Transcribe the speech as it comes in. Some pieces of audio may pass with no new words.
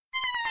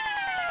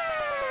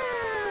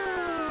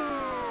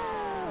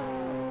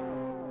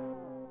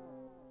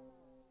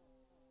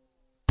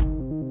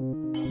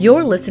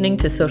You're listening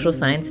to Social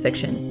Science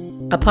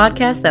Fiction, a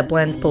podcast that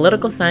blends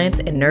political science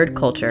and nerd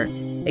culture,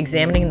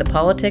 examining the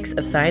politics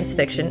of science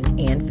fiction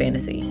and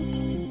fantasy.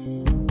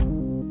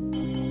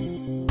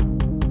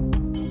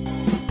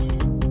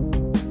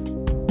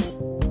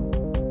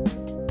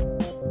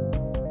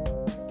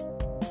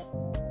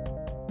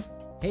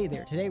 Hey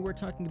there, today we're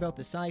talking about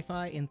the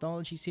sci-fi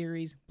anthology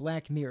series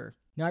Black Mirror.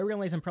 Now I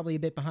realize I'm probably a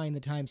bit behind the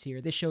times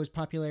here. This show's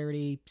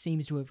popularity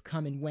seems to have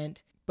come and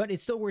went, but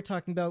it's still worth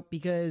talking about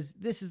because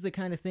this is the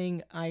kind of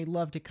thing I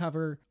love to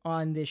cover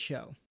on this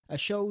show. A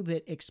show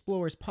that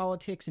explores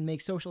politics and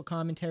makes social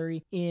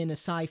commentary in a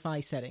sci-fi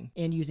setting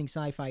and using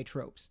sci-fi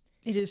tropes.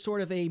 It is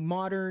sort of a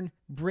modern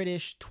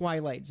British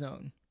Twilight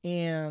Zone.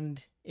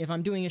 And if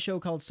I'm doing a show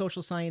called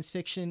Social Science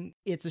Fiction,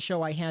 it's a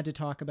show I had to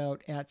talk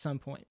about at some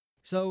point.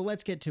 So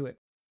let's get to it.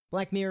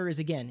 Black Mirror is,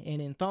 again,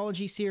 an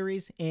anthology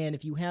series, and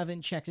if you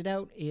haven't checked it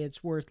out,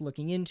 it's worth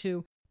looking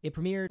into. It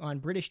premiered on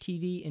British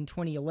TV in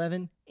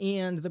 2011,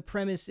 and the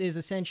premise is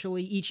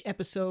essentially each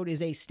episode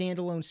is a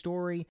standalone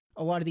story.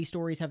 A lot of these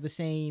stories have the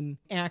same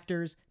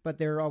actors, but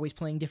they're always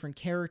playing different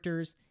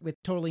characters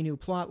with totally new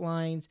plot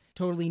lines,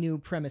 totally new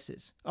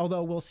premises.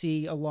 Although we'll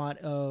see a lot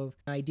of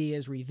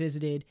ideas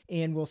revisited,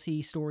 and we'll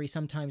see stories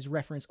sometimes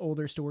reference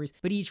older stories,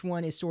 but each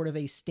one is sort of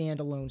a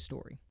standalone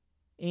story.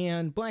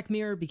 And Black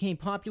Mirror became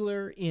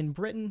popular in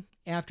Britain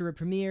after it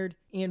premiered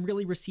and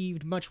really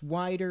received much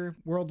wider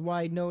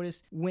worldwide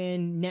notice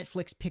when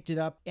Netflix picked it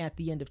up at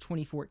the end of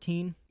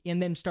 2014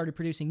 and then started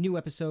producing new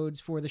episodes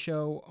for the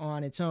show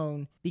on its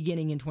own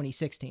beginning in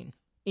 2016.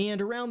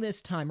 And around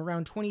this time,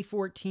 around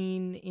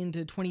 2014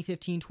 into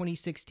 2015,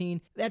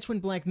 2016, that's when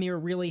Black Mirror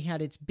really had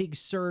its big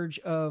surge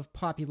of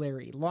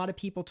popularity. A lot of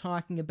people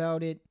talking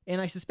about it, and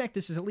I suspect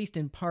this was at least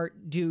in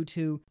part due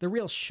to the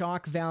real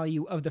shock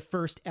value of the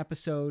first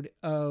episode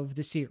of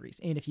the series.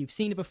 And if you've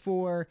seen it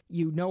before,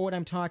 you know what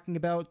I'm talking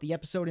about, the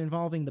episode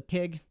involving the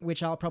pig,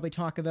 which I'll probably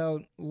talk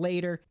about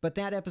later. But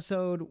that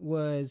episode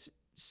was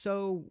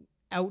so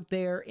out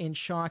there and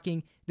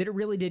shocking that it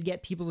really did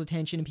get people's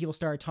attention and people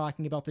started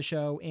talking about the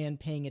show and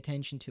paying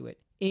attention to it.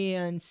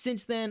 And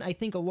since then, I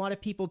think a lot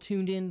of people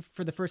tuned in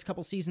for the first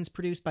couple seasons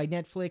produced by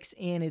Netflix,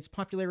 and its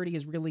popularity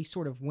has really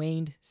sort of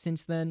waned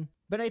since then.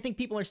 But I think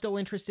people are still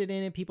interested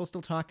in it. People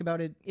still talk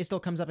about it. It still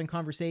comes up in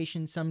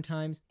conversation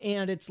sometimes.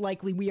 And it's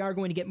likely we are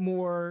going to get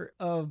more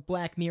of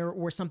Black Mirror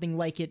or something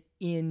like it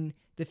in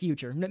the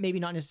future. Maybe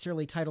not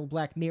necessarily titled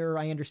Black Mirror.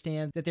 I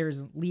understand that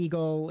there's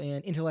legal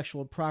and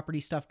intellectual property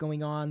stuff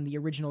going on. The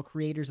original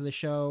creators of the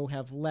show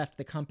have left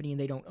the company and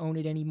they don't own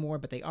it anymore,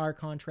 but they are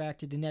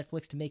contracted to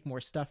Netflix to make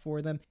more stuff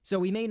for them. So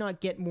we may not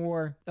get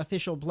more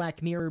official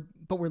Black Mirror,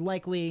 but we're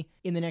likely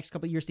in the next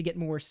couple of years to get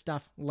more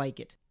stuff like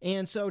it.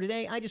 And so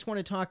today I just want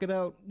to talk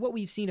about what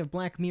we've seen of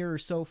Black Mirror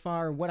so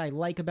far, what I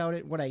like about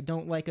it, what I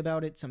don't like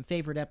about it, some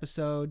favorite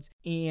episodes,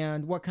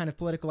 and what kind of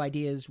political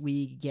ideas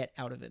we get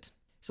out of it.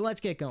 So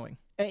let's get going.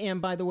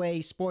 And by the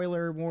way,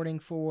 spoiler warning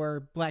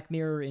for Black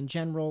Mirror in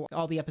general.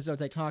 All the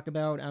episodes I talk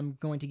about, I'm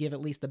going to give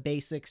at least the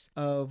basics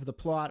of the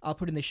plot. I'll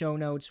put in the show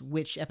notes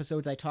which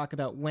episodes I talk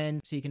about when,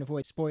 so you can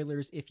avoid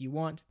spoilers if you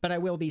want. But I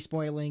will be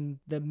spoiling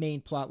the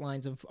main plot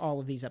lines of all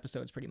of these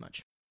episodes pretty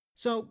much.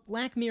 So,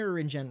 Black Mirror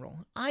in general.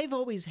 I've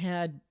always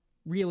had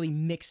really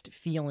mixed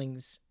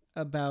feelings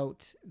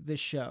about the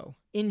show.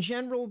 In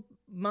general,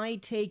 my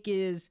take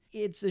is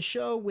it's a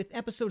show with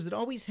episodes that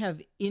always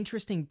have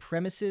interesting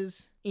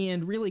premises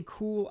and really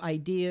cool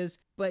ideas,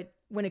 but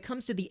when it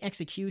comes to the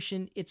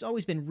execution, it's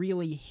always been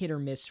really hit or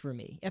miss for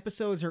me.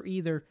 Episodes are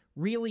either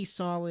really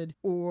solid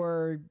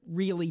or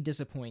really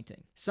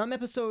disappointing. Some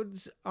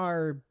episodes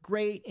are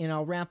great, and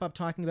I'll wrap up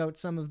talking about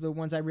some of the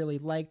ones I really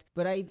liked,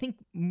 but I think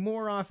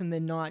more often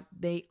than not,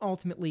 they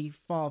ultimately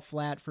fall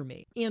flat for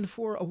me, and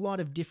for a lot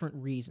of different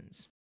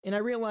reasons. And I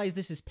realize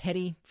this is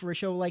petty for a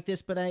show like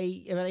this, but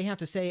I have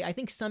to say, I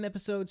think some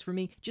episodes for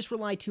me just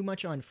rely too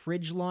much on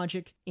fridge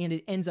logic, and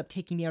it ends up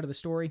taking me out of the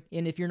story.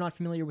 And if you're not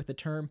familiar with the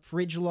term,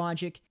 fridge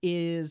logic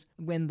is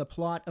when the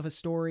plot of a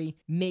story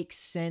makes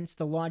sense,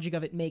 the logic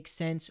of it makes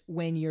sense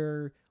when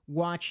you're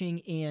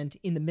watching and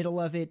in the middle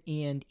of it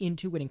and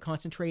into it and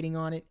concentrating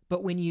on it.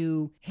 But when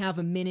you have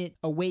a minute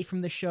away from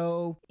the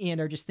show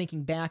and are just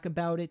thinking back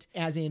about it,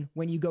 as in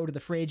when you go to the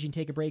fridge and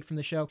take a break from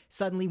the show,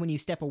 suddenly when you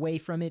step away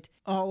from it,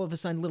 all of a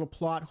sudden little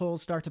plot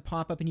holes start to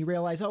pop up and you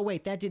realize, oh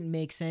wait, that didn't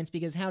make sense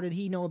because how did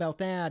he know about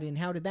that and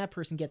how did that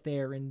person get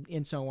there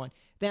and so on.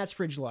 That's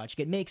fridge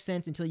logic. It makes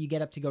sense until you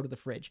get up to go to the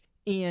fridge.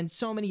 And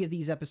so many of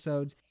these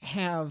episodes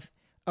have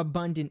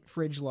abundant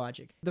fridge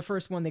logic. The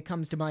first one that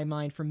comes to my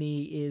mind for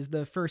me is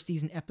the first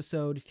season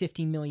episode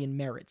 15 Million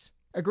Merits.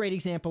 A great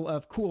example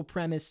of cool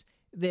premise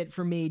that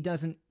for me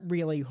doesn't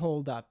really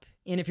hold up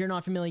And if you're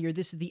not familiar,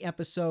 this is the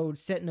episode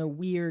set in a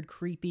weird,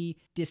 creepy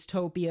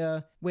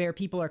dystopia where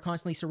people are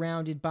constantly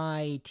surrounded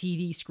by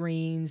TV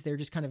screens. They're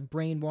just kind of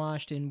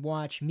brainwashed and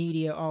watch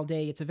media all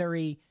day. It's a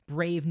very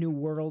Brave New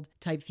World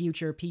type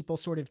future. People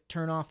sort of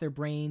turn off their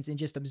brains and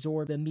just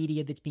absorb the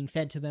media that's being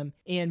fed to them.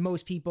 And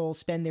most people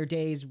spend their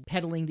days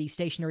pedaling these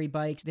stationary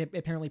bikes that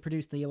apparently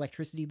produce the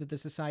electricity that the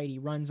society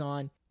runs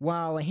on,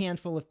 while a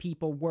handful of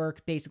people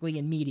work basically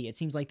in media. It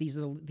seems like these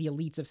are the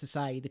elites of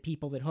society, the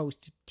people that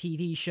host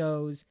TV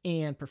shows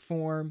and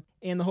perform.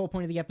 And the whole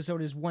point of the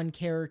episode is one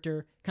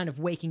character kind of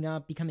waking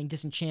up, becoming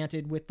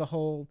disenchanted with the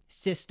whole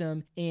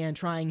system, and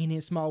trying in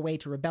his small way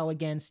to rebel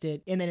against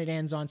it. And then it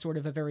ends on sort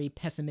of a very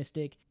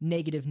pessimistic,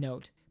 negative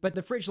note. But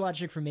the fridge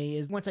logic for me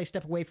is once I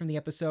step away from the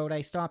episode,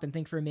 I stop and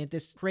think for a minute,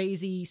 this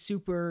crazy,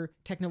 super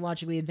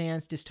technologically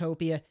advanced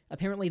dystopia,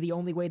 apparently the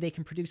only way they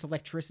can produce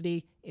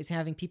electricity is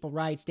having people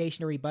ride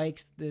stationary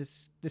bikes.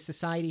 This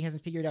society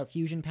hasn't figured out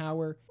fusion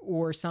power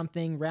or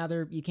something.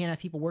 Rather, you can't have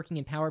people working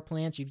in power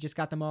plants. You've just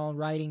got them all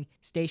riding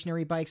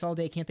stationary bikes all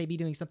day. Can't they be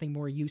doing something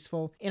more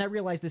useful? And I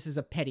realize this is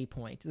a petty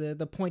point.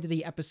 The point of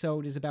the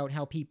episode is about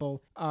how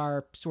people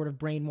are sort of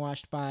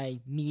brainwashed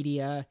by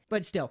media.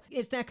 But still,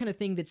 it's that kind of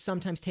thing that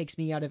sometimes takes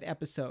me out of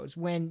episodes,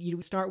 when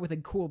you start with a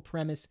cool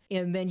premise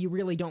and then you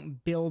really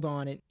don't build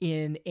on it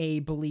in a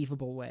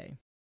believable way.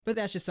 But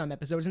that's just some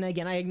episodes, and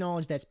again, I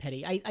acknowledge that's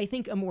petty. I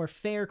think a more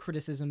fair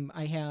criticism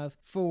I have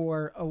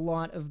for a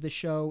lot of the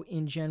show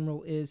in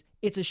general is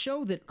it's a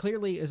show that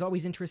clearly is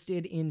always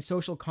interested in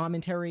social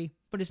commentary,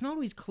 but it's not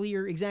always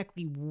clear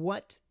exactly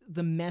what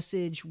the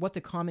message, what the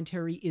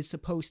commentary is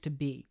supposed to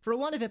be. For a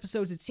lot of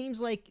episodes, it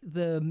seems like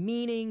the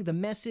meaning, the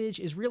message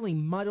is really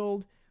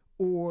muddled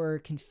or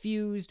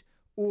confused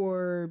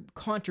or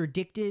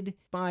contradicted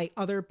by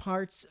other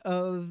parts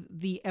of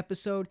the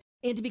episode.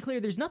 And to be clear,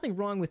 there's nothing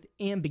wrong with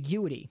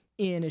ambiguity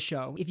in a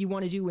show. If you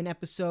want to do an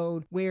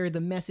episode where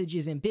the message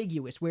is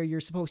ambiguous, where you're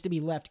supposed to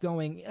be left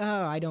going,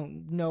 oh, I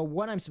don't know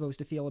what I'm supposed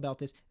to feel about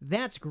this,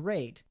 that's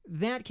great.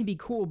 That can be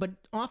cool, but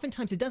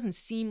oftentimes it doesn't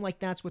seem like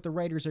that's what the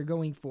writers are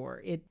going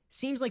for. It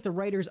seems like the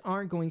writers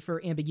aren't going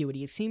for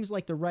ambiguity. It seems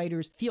like the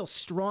writers feel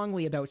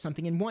strongly about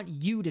something and want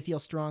you to feel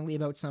strongly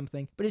about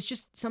something, but it's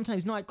just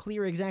sometimes not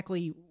clear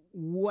exactly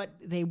what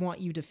they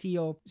want you to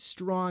feel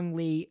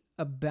strongly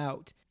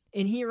about.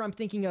 And here I'm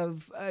thinking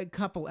of a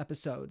couple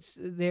episodes.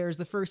 There's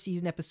the first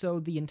season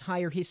episode, The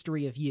Entire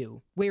History of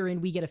You, wherein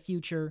we get a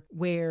future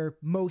where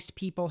most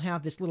people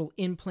have this little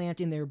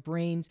implant in their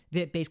brains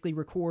that basically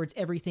records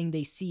everything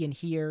they see and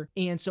hear.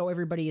 And so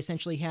everybody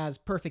essentially has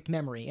perfect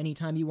memory.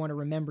 Anytime you want to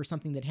remember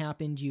something that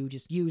happened, you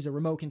just use a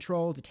remote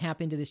control to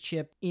tap into this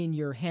chip in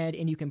your head,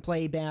 and you can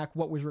play back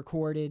what was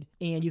recorded,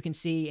 and you can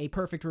see a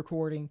perfect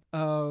recording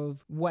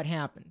of what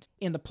happened.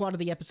 And the plot of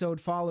the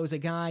episode follows a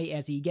guy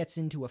as he gets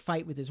into a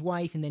fight with his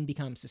wife and then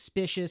becomes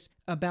suspicious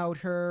about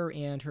her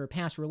and her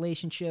past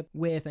relationship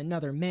with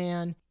another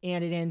man,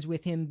 and it ends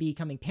with him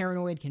becoming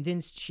paranoid,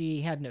 convinced she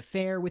had an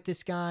affair with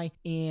this guy,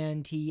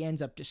 and he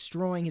ends up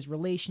destroying his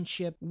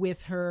relationship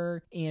with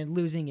her and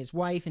losing his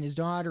wife and his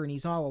daughter, and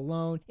he's all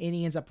alone, and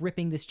he ends up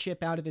ripping this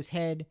chip out of his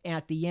head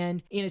at the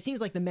end. And it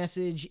seems like the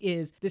message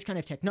is this kind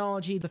of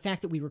technology, the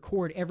fact that we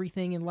record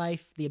everything in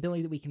life, the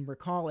ability that we can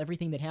recall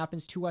everything that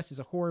happens to us is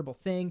a horrible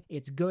thing.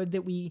 It's good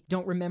that we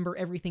don't remember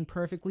everything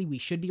perfectly. We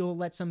should be able to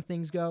let some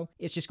things go.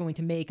 It's just going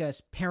to make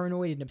us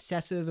paranoid and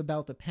obsessive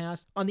about the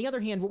past. On the other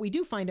hand, what we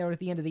do find out at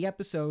the end of the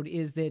episode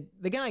is that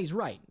the guy's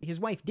right. His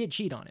wife did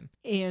cheat on him.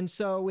 And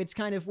so it's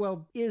kind of,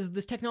 well, is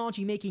this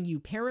technology making you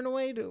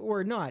paranoid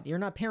or not? You're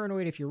not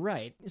paranoid if you're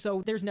right.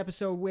 So there's an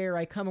episode where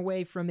I come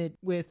away from it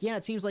with, yeah,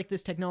 it seems like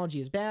this technology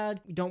is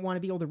bad. You don't want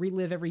to be able to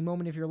relive every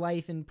moment of your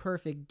life in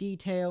perfect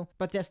detail.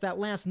 But that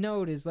last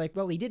note is like,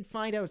 well, he did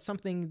find out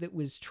something that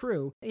was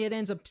true. It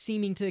ends up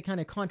seeming to kind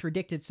of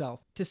contradict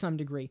itself to some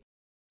degree.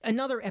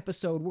 Another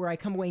episode where I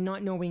come away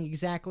not knowing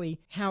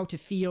exactly how to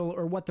feel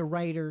or what the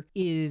writer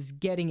is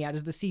getting at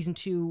is the season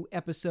 2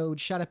 episode,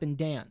 Shut Up and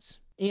Dance.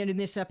 And in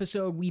this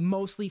episode, we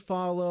mostly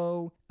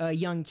follow a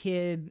young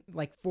kid,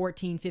 like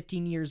 14,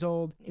 15 years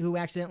old, who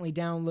accidentally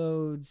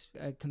downloads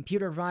a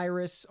computer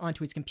virus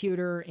onto his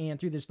computer, and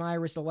through this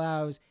virus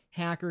allows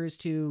hackers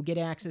to get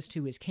access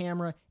to his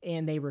camera,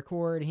 and they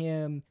record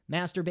him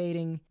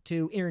masturbating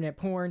to internet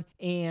porn,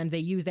 and they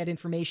use that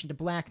information to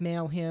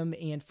blackmail him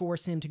and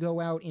force him to go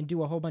out and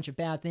do a whole bunch of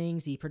bad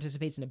things. He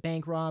participates in a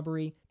bank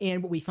robbery,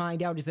 and what we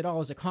find out is that all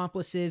his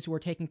accomplices who are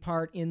taking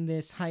part in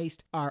this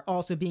heist are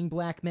also being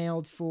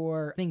blackmailed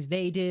for things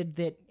they did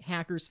that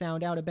hackers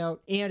found out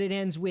about. And it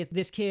ends with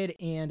this kid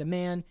and a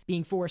man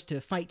being forced to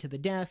fight to the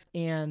death,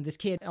 and this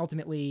kid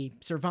ultimately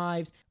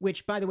survives,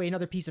 which, by the way,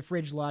 another piece of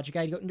fridge logic.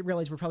 I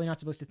realize we're probably not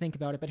supposed to think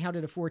about it, but how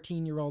did a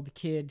 14-year-old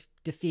kid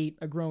defeat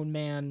a grown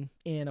man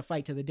in a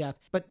fight to the death?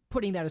 But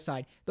putting that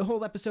aside, the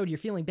whole episode, you're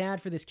feeling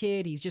bad for this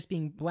kid. He's just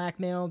being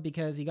blackmailed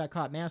because he got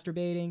caught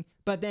masturbating.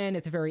 But then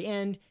at the very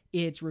end,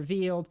 it's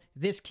revealed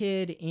this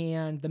kid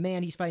and the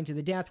man he's fighting to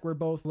the death were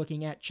both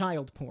looking at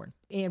child porn.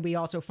 And we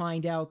also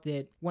find out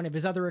that one of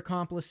his other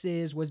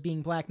accomplices was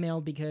being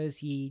blackmailed because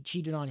he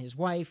cheated on his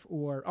wife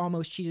or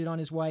almost cheated on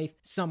his wife.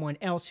 Someone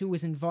else who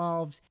was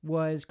involved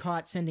was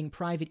caught sending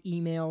private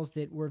emails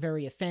that were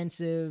very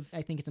offensive.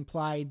 I think it's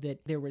implied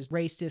that there was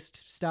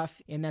racist stuff,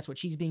 and that's what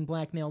she's being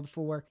blackmailed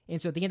for. And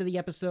so at the end of the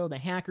episode, the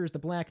hackers, the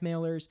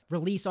blackmailers,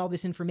 release all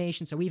this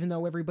information. So even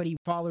though everybody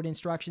followed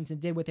instructions and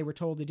did what they were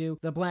told to do,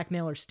 the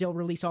blackmailers still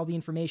release all the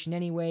information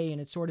anyway,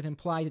 and it's sort of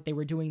implied that they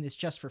were doing this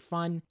just for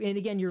fun. And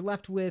again, you're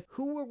left with,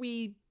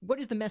 what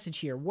is the message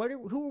here?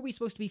 Who are we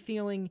supposed to be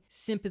feeling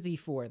sympathy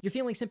for? You're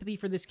feeling sympathy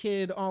for this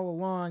kid all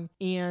along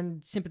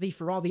and sympathy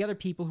for all the other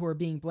people who are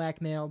being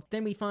blackmailed.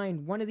 Then we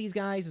find one of these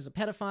guys is a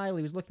pedophile.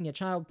 He was looking at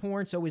child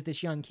porn. So is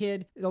this young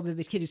kid. Although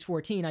this kid is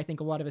 14, I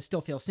think a lot of us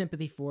still feel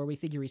sympathy for. We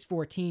figure he's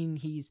 14.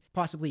 He's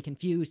possibly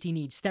confused. He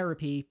needs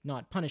therapy,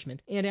 not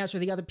punishment. And as for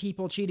the other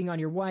people cheating on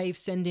your wife,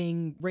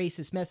 sending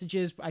racist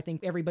messages, I think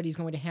everybody's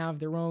going to have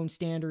their own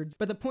standards.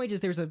 But the point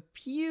is there's a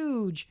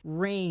huge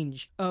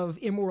range of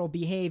immoral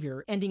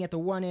behavior, ending at the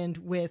one end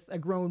with a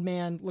grown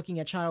man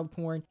looking at child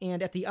porn,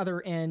 and at the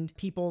other end,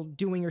 people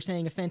doing or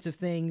saying offensive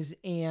things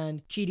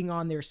and cheating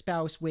on their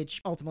spouse,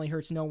 which ultimately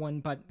hurts no one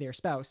but their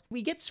spouse.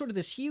 We get sort of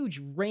this huge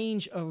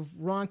range of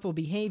wrongful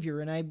behavior,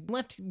 and I'm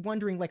left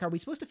wondering, like, are we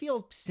supposed to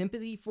feel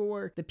sympathy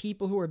for the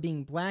people who are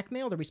being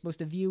blackmailed? Are we supposed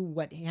to view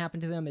what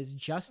happened to them as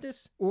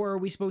justice? Or are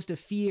we supposed to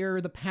fear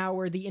the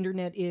power the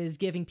internet is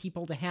giving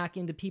people to hack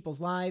into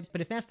people's lives? But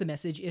if that's the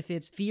message, if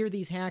it's fear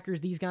these hackers,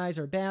 these guys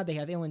are bad, they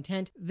have ill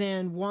intent,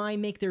 then why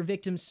make their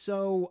victims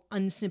so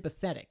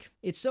unsympathetic?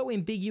 It's so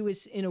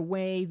ambiguous in a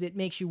way that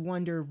makes you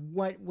wonder,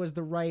 what was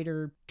the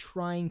writer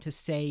trying to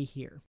say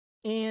here?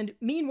 And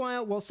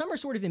meanwhile, while some are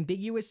sort of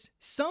ambiguous,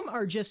 some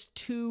are just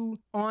too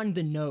on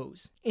the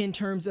nose in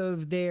terms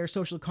of their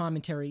social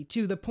commentary,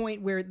 to the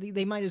point where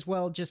they might as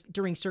well just,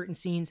 during certain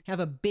scenes, have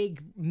a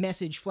big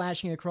message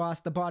flashing across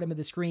the bottom of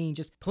the screen,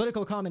 just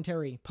political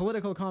commentary,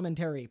 political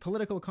commentary,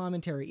 political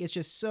commentary. It's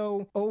just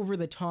so over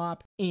the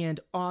top and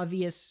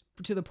obvious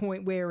to the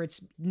point where it's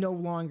no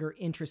longer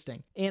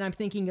interesting. And I'm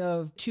thinking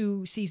of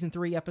 2 season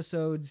 3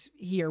 episodes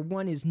here.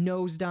 One is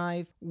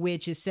Nosedive,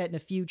 which is set in a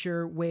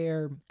future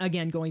where,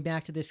 again, going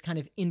back to this kind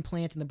of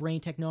implant in the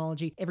brain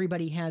technology,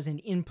 everybody has an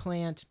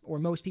implant, or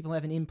most people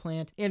have an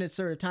implant, and it's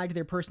sort of tied to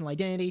their personal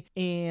identity.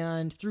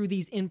 And through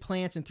these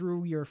implants and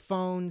through your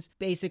phones,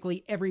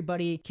 basically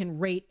everybody can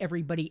rate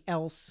everybody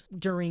else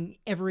during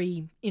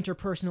every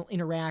interpersonal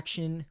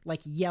interaction,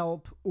 like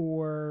Yelp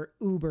or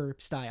Uber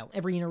style.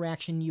 Every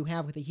interaction you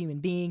have with a human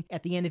being,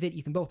 at the end of it,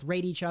 you can both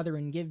rate each other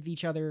and give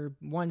each other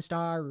 1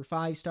 star or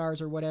 5 stars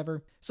or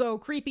whatever. So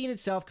creepy in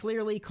itself,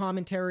 clearly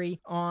commentary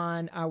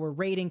on our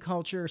rating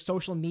culture,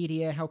 social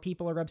media, how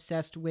people are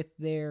obsessed with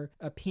their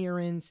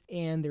appearance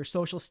and their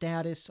social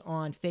status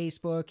on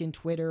Facebook and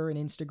Twitter and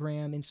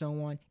Instagram and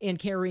so on. And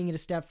carrying it a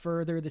step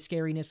further, the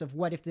scariness of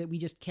what if we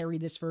just carry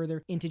this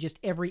further into just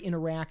every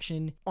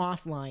interaction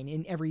offline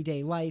in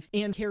everyday life,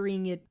 and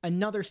carrying it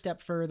another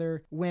step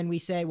further when we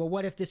say, well,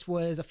 what if this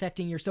was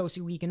affecting your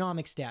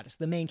socioeconomic status?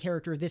 The main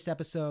character of this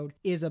episode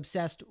is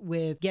obsessed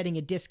with getting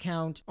a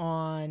discount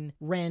on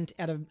rent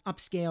at an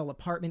upscale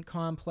apartment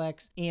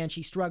complex, and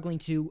she's struggling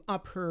to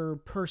up her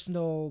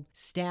personal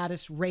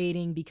status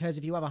rating, because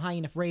if you have a high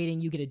enough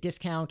rating, you get a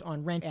discount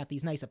on rent at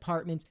these nice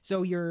apartments.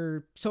 So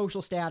your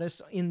social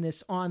status in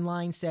this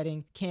online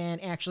setting can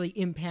actually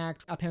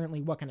impact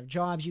apparently what kind of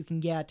jobs you can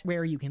get,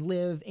 where you can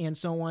live, and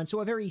so on. So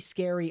a very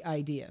scary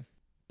idea.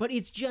 But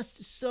it's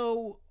just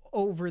so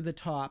over the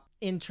top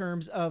in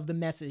terms of the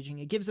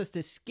messaging. It gives us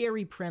this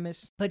scary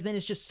premise, but then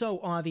it's just so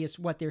obvious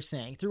what they're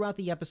saying. Throughout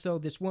the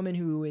episode, this woman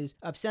who is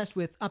obsessed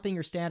with upping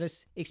her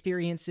status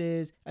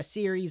experiences a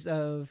series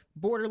of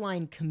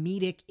borderline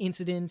comedic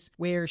incidents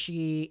where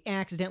she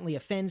accidentally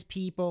offends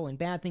people and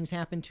bad things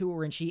happen to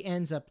her, and she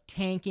ends up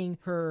tanking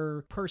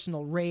her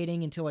personal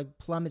rating until it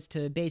plummets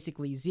to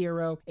basically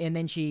 0, and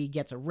then she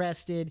gets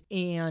arrested,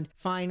 and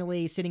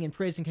finally, sitting in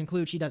prison,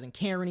 concludes she doesn't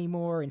care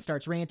anymore and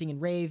starts ranting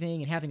and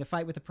raving and having a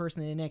fight with the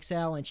person in the next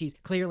cell, and she's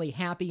clearly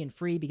happy and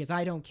free because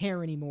I don't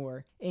care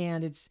anymore.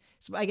 And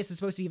I guess it's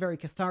supposed to be a very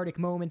cathartic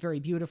moment, very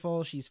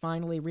beautiful. She's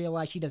finally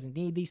realized she doesn't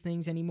need these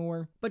things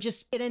anymore. But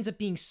just, it ends up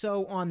being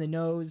so on the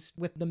nose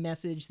with the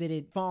message that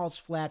it falls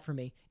flat for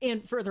me.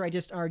 And further, I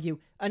just argue,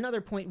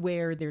 another point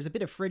where there's a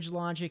bit of fridge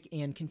logic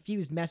and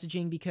confused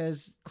messaging,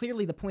 because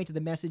clearly the point of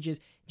the message is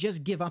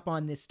just give up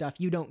on this stuff.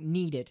 You don't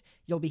need it.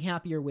 You'll be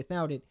happier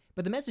without it.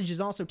 But the message is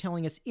also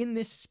telling us in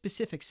this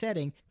specific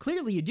setting,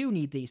 clearly you do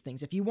need these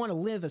things. If you want to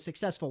live a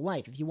successful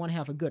life, if you want to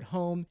have a good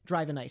home,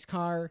 drive a nice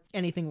car,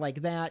 anything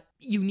like that,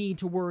 you need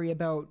to worry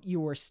about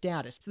your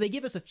status. So they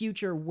give us a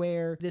future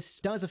where this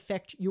does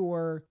affect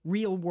your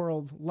real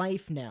world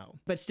life now,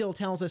 but still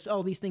tells us,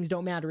 oh, these things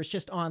don't matter, it's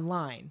just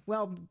online.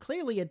 Well,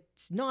 clearly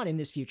it's not in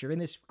this future. In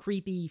this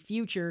creepy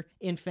future,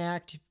 in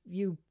fact,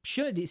 you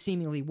should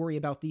seemingly worry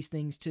about these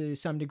things to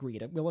some degree.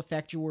 It will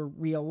affect your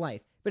real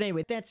life. But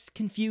anyway, that's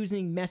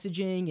confusing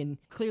messaging and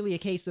clearly a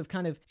case of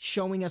kind of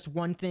showing us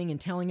one thing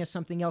and telling us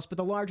something else. But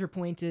the larger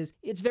point is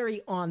it's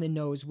very on the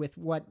nose with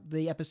what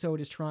the episode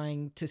is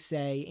trying to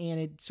say, and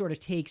it sort of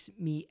takes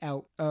me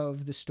out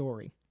of the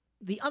story.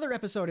 The other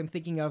episode I'm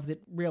thinking of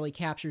that really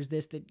captures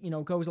this, that,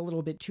 goes a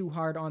little bit too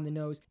hard on the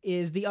nose,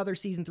 is the other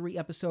season 3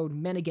 episode,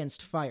 Men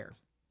Against Fire.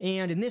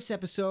 And in this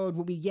episode,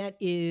 what we get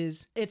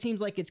is, it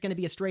seems like it's going to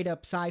be a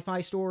straight-up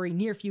sci-fi story,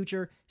 near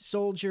future,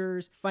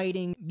 soldiers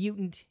fighting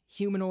mutant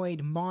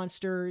humanoid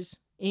monsters.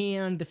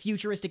 And the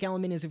futuristic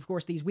element is, of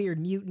course, these weird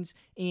mutants,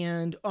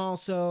 and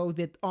also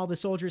that all the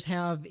soldiers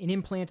have an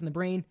implant in the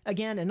brain.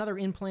 Again, another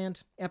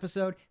implant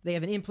episode. They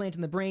have an implant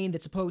in the brain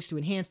that's supposed to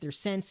enhance their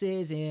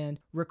senses and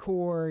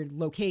record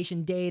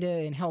location data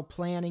and help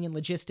planning and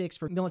logistics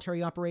for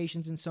military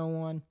operations and so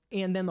on.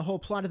 And then the whole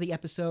plot of the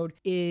episode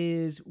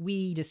is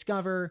we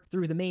discover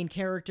through the main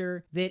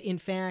character that, in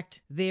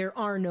fact, there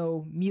are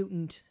no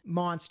mutant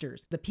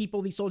monsters. The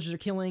people these soldiers are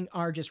killing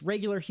are just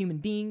regular human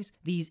beings.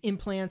 These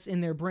implants in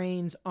their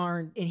brains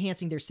aren't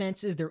enhancing their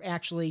senses. They're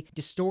actually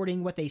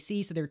distorting what they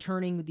see. So they're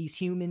turning these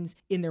humans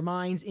in their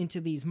minds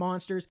into these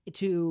monsters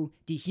to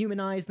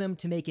dehumanize them,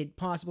 to make it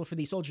possible for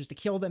these soldiers to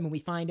kill them. And we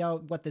find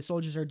out what the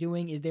soldiers are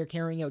doing is they're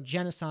carrying out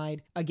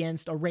genocide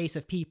against a race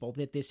of people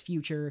that this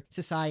future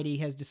society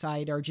has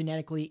decided are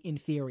genetically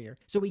inferior.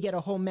 So we get a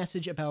whole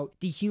message about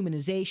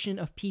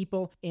dehumanization of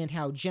people and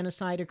how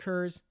genocide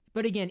occurs.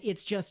 But again,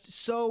 it's just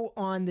so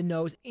on the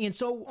nose, and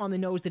so on the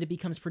nose that it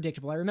becomes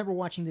predictable. I remember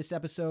watching this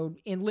episode,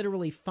 and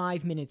literally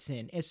 5 minutes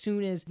in, as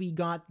soon as we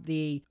got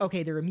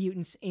okay, there are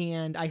mutants,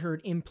 and I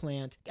heard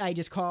implant, I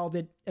just called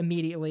it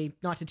immediately,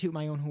 not to toot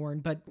my own horn,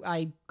 but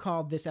I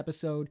called this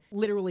episode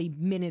literally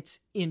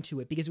minutes into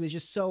it, because it was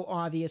just so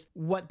obvious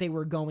what they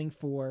were going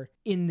for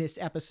in this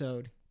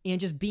episode. And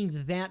just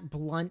being that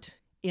blunt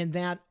and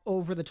that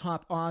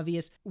over-the-top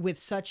obvious with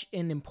such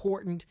an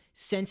important,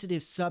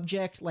 sensitive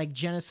subject like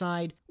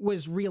genocide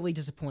was really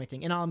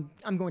disappointing. And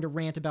I'm going to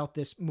rant about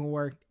this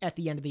more at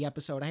the end of the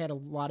episode. I had a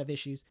lot of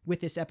issues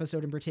with this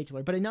episode in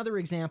particular. But another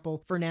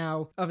example for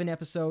now of an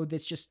episode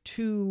that's just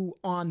too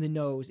on the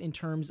nose in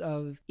terms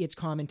of its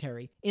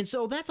commentary. And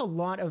so that's a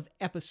lot of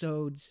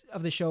episodes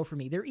of the show for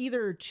me. They're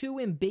either too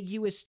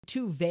ambiguous,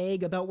 too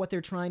vague about what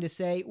they're trying to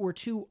say, or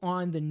too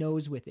on the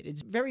nose with it.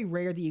 It's very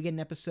rare that you get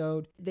an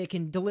episode that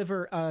can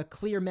deliver a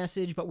clear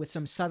message but with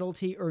some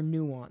subtlety or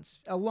nuance.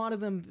 A lot of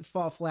them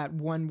fall flat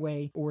one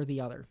way or the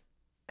other.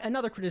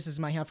 Another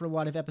criticism I have for a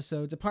lot of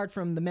episodes, apart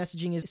from the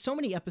messaging, is so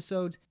many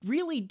episodes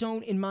really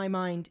don't, in my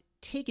mind,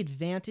 take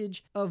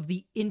advantage of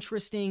the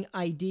interesting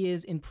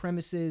ideas and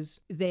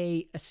premises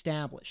they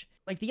establish.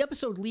 Like, the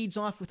episode leads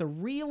off with a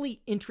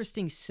really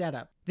interesting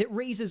setup that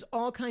raises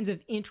all kinds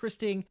of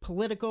interesting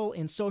political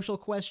and social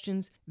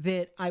questions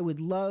that I would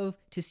love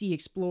to see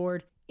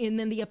explored, and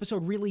then the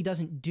episode really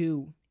doesn't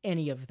do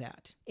any of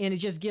that. And it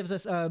just gives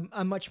us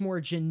a much more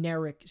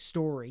generic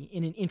story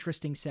in an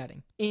interesting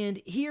setting.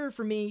 And here,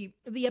 for me,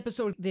 the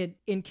episode that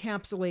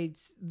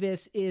encapsulates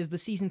this is the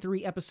season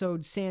 3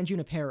 episode San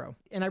Junipero.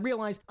 And I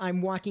realize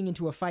I'm walking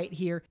into a fight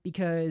here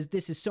because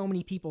this is so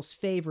many people's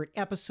favorite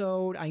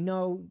episode. I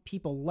know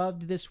people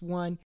loved this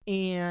one.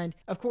 And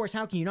of course,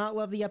 how can you not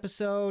love the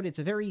episode? It's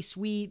a very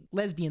sweet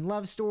lesbian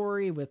love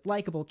story with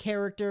likable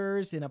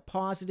characters and a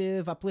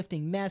positive,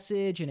 uplifting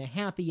message and a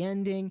happy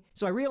ending.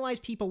 So I realize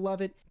people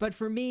love it. But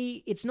for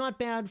me, it's not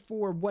bad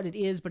for what it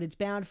is, but it's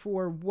bad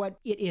for what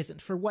it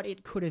isn't, for what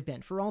it could have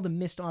been, for all the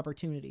missed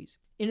opportunities.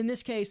 And in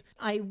this case,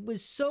 I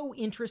was so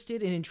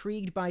interested and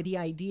intrigued by the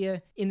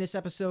idea in this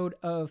episode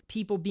of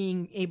people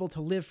being able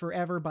to live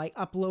forever by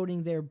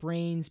uploading their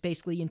brains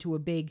basically into a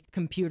big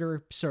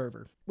computer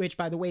server, which,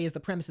 by the way, is the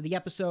premise of the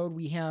episode.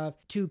 We have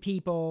two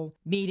people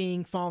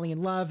meeting, falling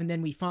in love, and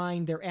then we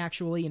find they're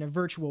actually in a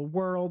virtual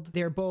world.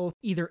 They're both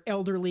either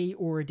elderly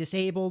or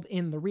disabled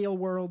in the real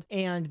world,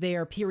 and they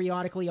are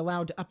periodically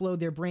allowed to upload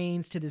their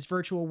brains to this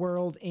virtual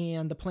world,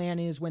 and the plan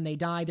is when they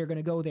die, they're going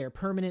to go there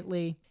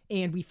permanently.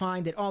 And we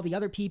find that all the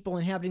other people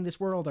inhabiting this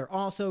world are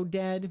also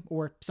dead,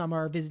 or some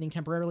are visiting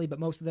temporarily,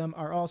 but most of them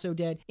are also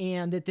dead,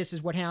 and that this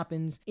is what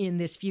happens in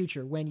this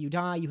future. When you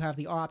die, you have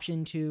the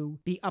option to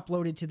be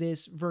uploaded to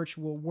this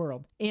virtual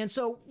world. And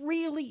so,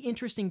 really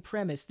interesting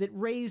premise that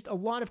raised a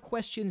lot of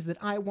questions that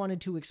I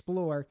wanted to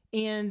explore.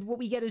 And what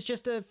we get is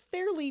just a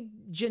fairly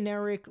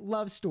generic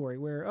love story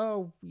where,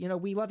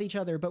 we love each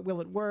other, but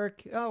will it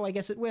work? Oh, I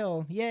guess it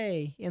will.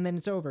 Yay. And then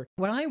it's over.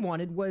 What I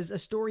wanted was a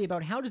story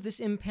about how does this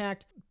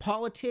impact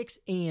politics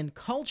and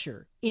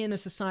culture in a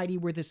society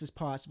where this is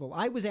possible.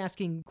 I was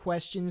asking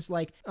questions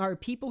like, are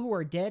people who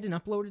are dead and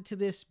uploaded to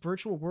this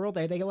virtual world,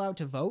 are they allowed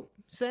to vote,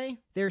 say?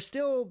 They're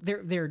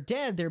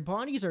dead, their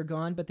bodies are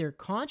gone, but their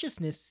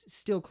consciousness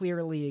still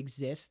clearly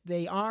exists.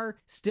 They are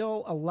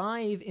still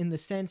alive in the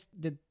sense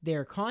that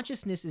their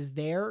consciousness is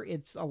there,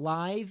 it's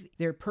alive,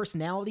 their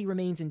personality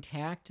remains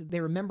intact, they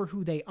remember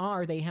who they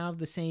are, they have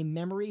the same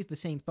memories, the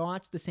same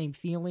thoughts, the same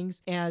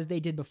feelings as they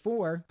did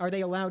before. Are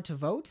they allowed to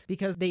vote?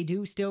 Because they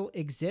do still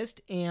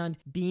exist, and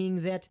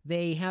being that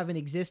they have an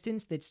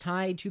existence that's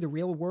tied to the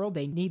real world.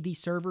 They need these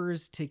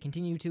servers to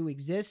continue to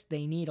exist.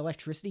 They need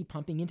electricity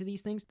pumping into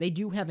these things. They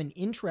do have an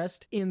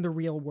interest in the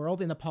real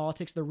world, in the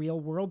politics of the real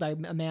world. I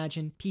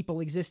imagine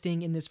people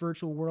existing in this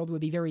virtual world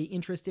would be very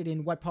interested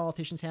in what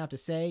politicians have to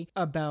say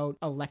about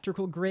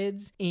electrical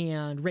grids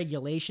and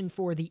regulation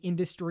for the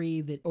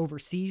industry that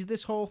oversees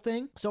this whole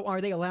thing. So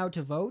are they allowed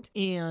to vote?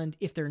 And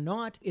if they're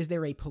not, is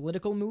there a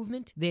political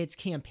movement that's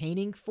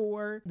campaigning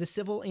for the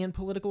civil and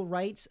political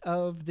rights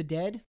of the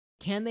dead?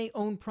 Can they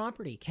own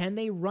property? Can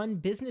they run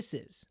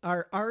businesses?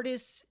 Are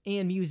artists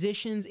and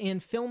musicians and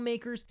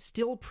filmmakers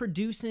still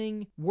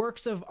producing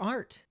works of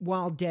art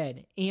while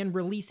dead and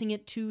releasing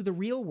it to the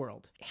real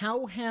world?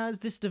 How has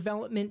this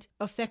development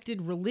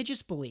affected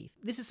religious belief?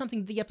 This is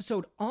something the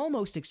episode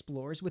almost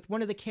explores, with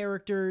one of the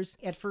characters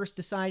at first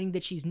deciding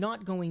that she's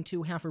not going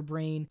to have her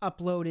brain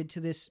uploaded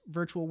to this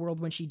virtual world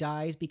when she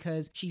dies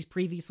because she's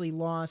previously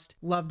lost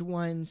loved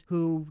ones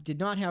who did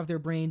not have their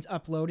brains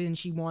uploaded, and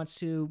she wants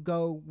to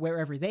go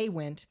wherever they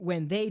went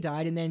when they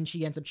died, and then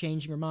she ends up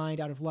changing her mind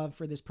out of love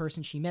for this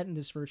person she met in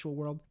this virtual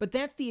world. But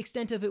that's the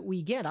extent of it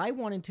we get. I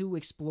wanted to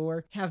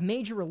explore, have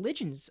major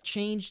religions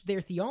change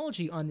their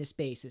theology on this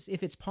basis?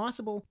 If it's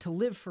possible to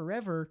live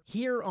forever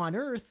here on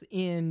Earth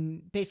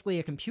in basically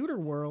a computer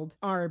world,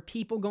 are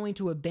people going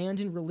to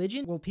abandon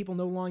religion? Will people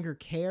no longer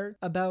care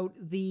about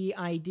the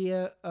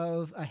idea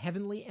of a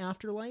heavenly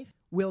afterlife?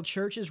 Will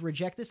churches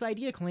reject this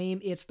idea,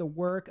 claim it's the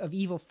work of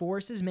evil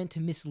forces meant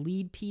to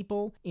mislead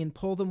people and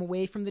pull them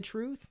away from the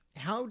truth?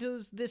 How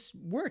does this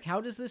work?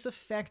 How does this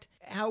affect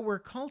our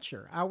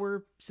culture,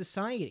 our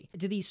society?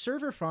 Do these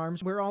server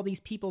farms where all these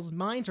people's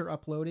minds are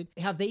uploaded,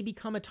 have they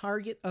become a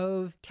target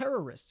of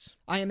terrorists?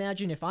 I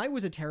imagine if I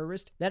was a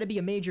terrorist, that'd be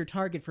a major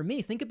target for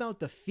me. Think about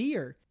the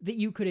fear that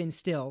you could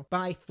instill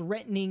by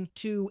threatening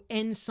to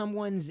end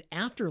someone's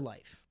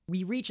afterlife.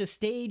 We reach a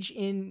stage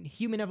in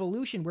human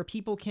evolution where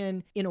people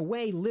can, in a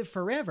way, live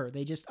forever.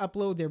 They just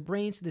upload their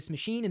brains to this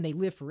machine and they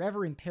live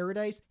forever in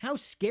paradise. How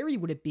scary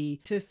would it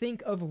be to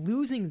think of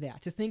losing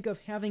that, to think of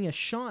having a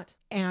shot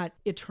at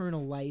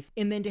eternal life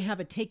and then to have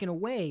it taken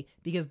away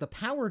because the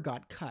power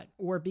got cut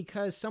or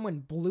because someone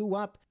blew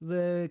up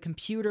the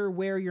computer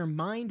where your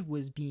mind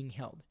was being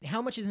held?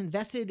 How much is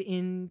invested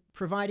in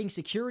providing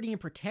security and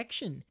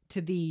protection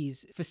to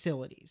these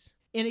facilities?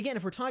 And again,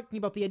 if we're talking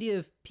about the idea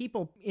of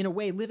people, in a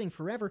way, living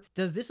forever,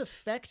 does this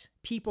affect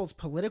people's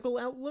political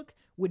outlook?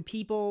 Would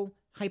people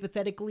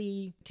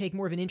hypothetically take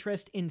more of an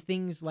interest in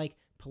things like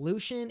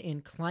pollution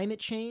and climate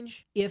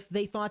change if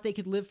they thought they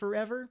could live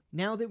forever?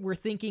 Now that we're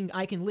thinking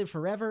I can live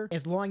forever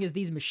as long as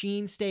these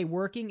machines stay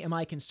working, am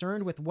I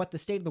concerned with what the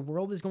state of the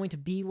world is going to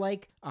be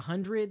like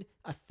 100,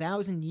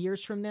 1,000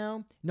 years from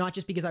now? Not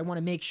just because I want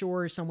to make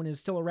sure someone is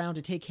still around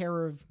to take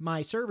care of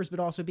my servers, but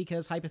also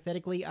because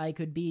hypothetically I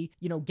could be,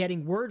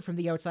 getting word from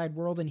the outside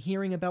world and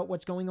hearing about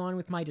what's going on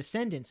with my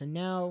descendants. And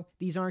now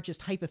these aren't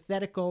just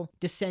hypothetical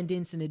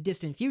descendants in a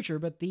distant future,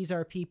 but these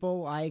are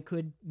people I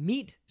could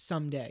meet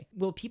someday.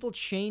 Will people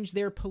change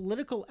their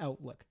political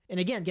outlook? And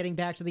again, getting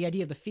back to the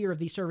idea of the fear of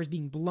these servers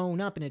being blown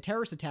up in a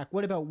terrorist attack,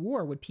 what about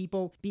war? Would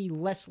people be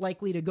less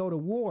likely to go to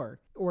war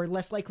or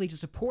less likely to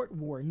support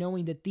war,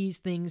 knowing that these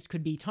things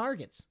could be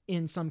targets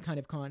in some kind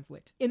of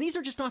conflict? And these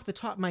are just off the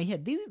top of my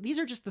head. These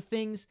are just the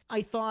things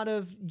I thought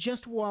of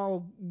just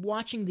while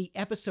watching the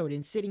episode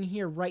and sitting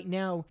here right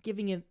now,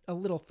 giving it a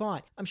little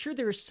thought. I'm sure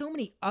there are so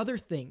many other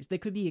things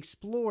that could be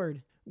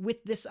explored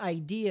with this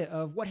idea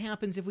of what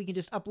happens if we can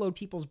just upload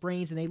people's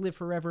brains and they live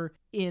forever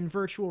in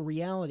virtual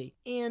reality.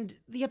 And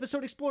the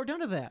episode explored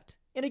none of that.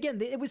 And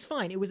again, it was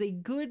fine. It was a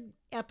good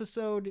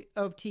episode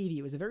of TV.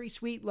 It was a very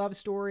sweet love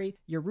story.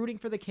 You're rooting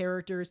for the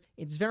characters.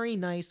 It's very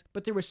nice,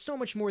 but there was so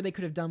much more they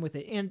could have done with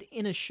it. And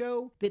in a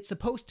show that's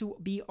supposed to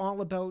be all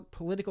about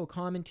political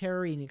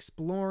commentary and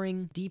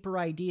exploring deeper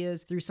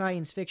ideas through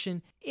science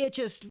fiction, it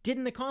just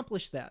didn't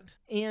accomplish that.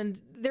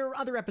 And there are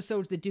other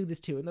episodes that do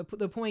this too. And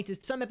the point is,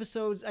 some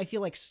episodes I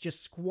feel like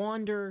just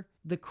squander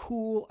the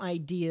cool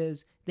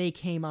ideas they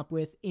came up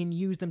with and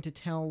use them to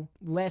tell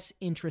less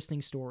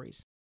interesting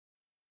stories.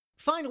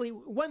 Finally,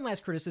 one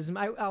last criticism,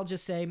 I'll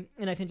just say,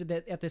 and I've hinted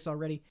at this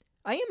already,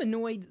 I am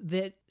annoyed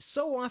that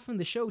so often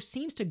the show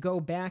seems to go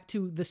back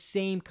to the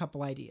same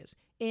couple ideas.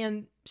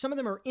 And some of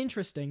them are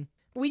interesting,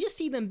 but we just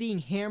see them being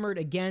hammered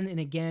again and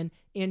again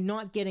and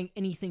not getting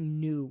anything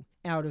new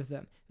out of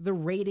them. The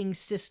rating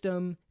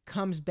system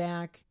comes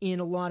back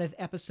in a lot of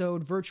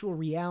episode. Virtual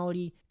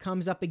reality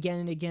comes up again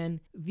and again.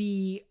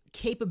 The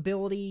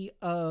capability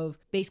of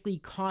basically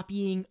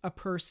copying a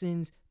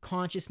person's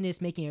consciousness,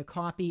 making a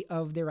copy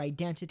of their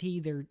identity,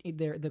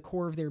 the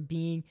core of their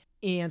being.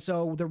 And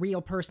so the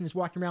real person is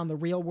walking around the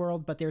real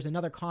world, but there's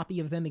another copy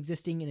of them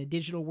existing in a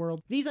digital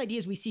world. These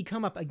ideas we see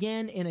come up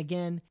again and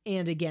again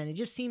and again. It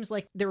just seems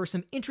like there are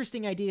some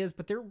interesting ideas,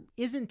 but there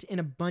isn't an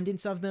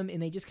abundance of them,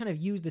 and they just kind of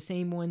use the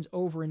same ones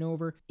over and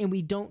over, and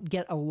we don't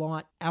get a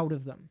lot out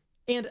of them.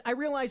 And I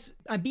realize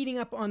I'm beating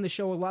up on the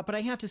show a lot, but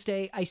I have to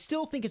say, I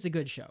still think it's a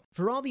good show.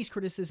 For all these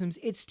criticisms,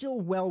 it's still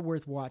well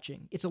worth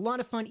watching. It's a lot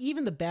of fun.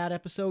 Even the bad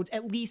episodes,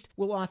 at least,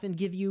 will often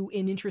give you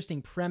an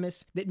interesting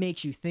premise that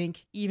makes you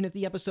think, even if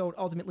the episode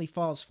ultimately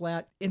falls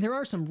flat. And there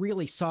are some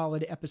really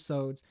solid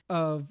episodes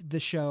of the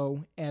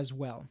show as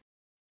well.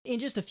 And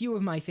just a few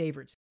of my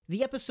favorites.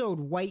 The episode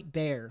White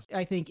Bear,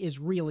 I think, is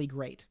really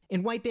great.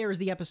 And White Bear is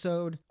the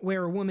episode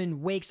where a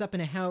woman wakes up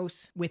in a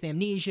house with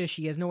amnesia.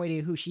 She has no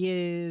idea who she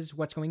is,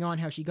 what's going on,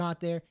 how she got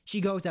there. She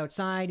goes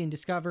outside and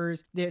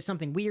discovers that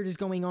something weird is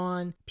going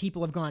on.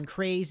 People have gone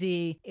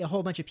crazy. A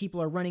whole bunch of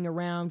people are running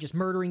around just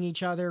murdering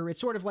each other.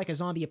 It's sort of like a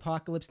zombie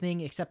apocalypse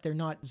thing, except they're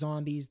not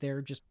zombies.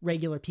 They're just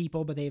regular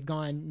people, but they've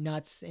gone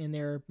nuts and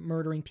they're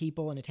murdering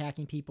people and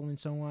attacking people and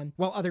so on.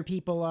 While other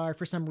people are,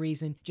 for some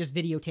reason, just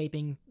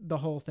videotaping the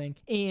whole thing.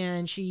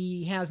 And she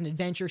has an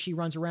adventure. She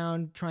runs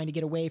around trying to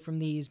get away from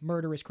these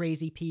murderous,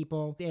 crazy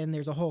people. And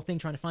there's a whole thing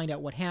trying to find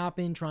out what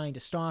happened, trying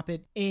to stop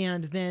it.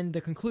 And then the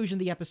conclusion of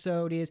the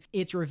episode is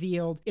it's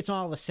revealed it's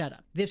all a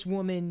setup. This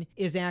woman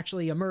is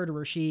actually a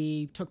murderer.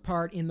 She took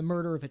part in the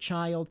murder of a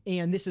child,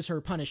 and this is her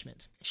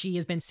punishment. She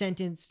has been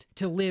sentenced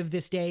to live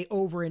this day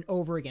over and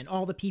over again.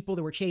 All the people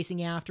that were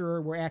chasing after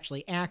her were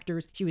actually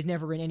actors. She was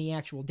never in any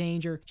actual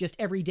danger. Just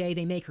every day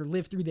they make her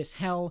live through this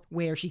hell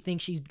where she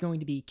thinks she's going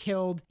to be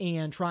killed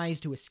and tries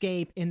to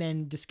escape, and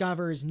then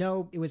discovers,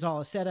 no, it was all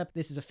a setup.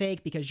 This is a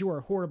fake because you're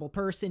a horrible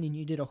person and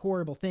you did a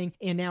horrible thing,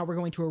 and now we're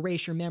going to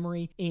erase your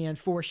memory and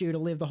force you to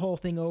live the whole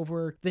thing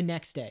over the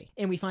next day.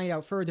 And we find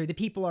out further the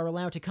people are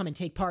allowed to come and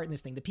take part in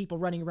this thing. The people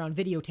running around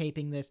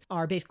videotaping this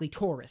are basically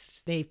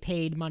tourists. They've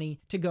paid money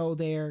to go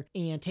there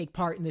and take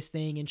part in this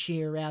thing and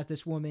cheer as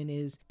this woman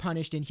is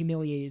punished and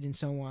humiliated and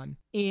so on.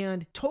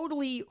 And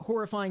totally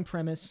horrifying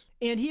premise.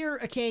 And here,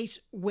 a case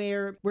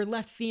where we're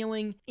left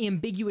feeling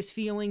ambiguous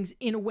feelings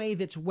in a way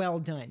that's well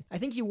done. I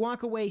think you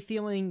walk away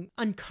feeling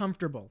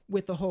uncomfortable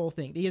with the whole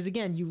thing. Because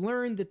again, you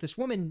learn that this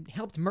woman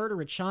helped murder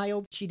a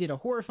child. She did a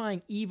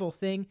horrifying, evil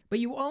thing. But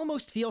you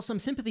almost feel some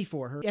sympathy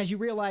for her as you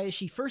realize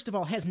she, first of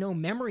all, has no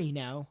memory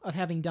now of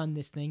having done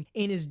this thing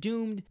and is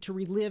doomed to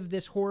relive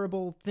this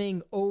horrible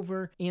thing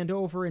over and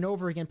over and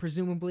over again,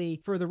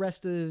 presumably for the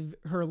rest of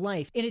her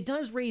life. And it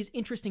does raise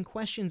interesting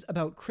questions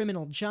about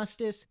criminal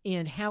justice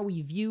and how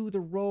we view the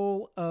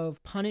role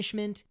of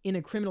punishment in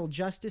a criminal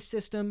justice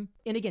system.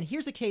 And again,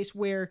 here's a case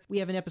where we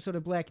have an episode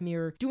of Black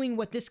Mirror doing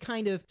what this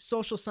kind of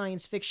social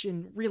science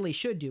fiction really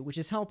should do, which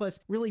is help us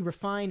really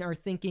refine our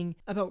thinking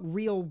about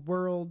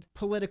real-world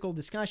political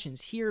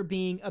discussions, here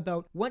being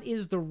about what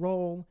is the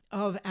role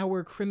of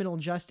our criminal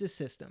justice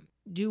system.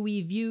 Do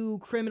we view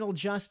criminal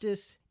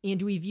justice and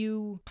do we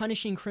view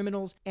punishing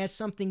criminals as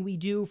something we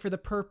do for the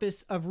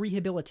purpose of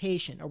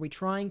rehabilitation? Are we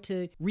trying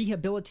to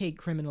rehabilitate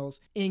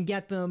criminals and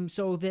get them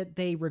so that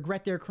they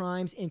regret their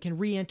crimes and can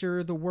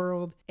re-enter the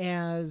world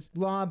as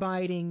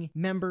law-abiding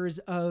members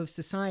of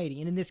society?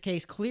 And in this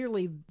case,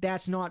 clearly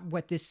that's not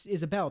what this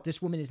is about.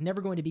 This woman is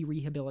never going to be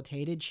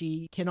rehabilitated.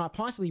 She cannot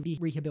possibly be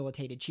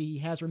rehabilitated. She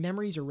has her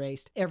memories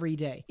erased every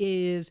day.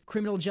 Is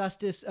criminal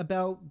justice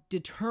about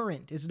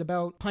deterrent? Is it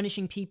about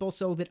punishing people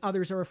so that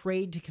others are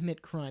afraid to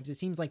commit crimes? It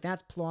seems like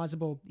that's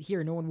plausible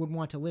here. No one would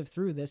want to live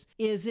through this.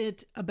 Is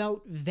it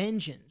about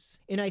vengeance?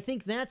 And I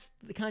think that's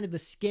the kind of the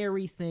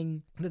scary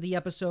thing that the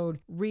episode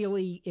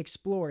really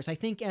explores. I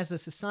think as a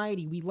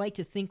society, we like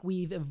to think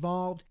we've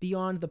evolved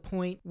beyond the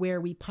point where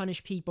we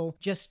punish people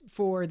just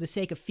for the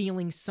sake of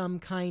feeling some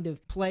kind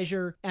of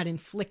pleasure at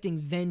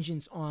inflicting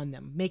vengeance on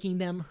them, making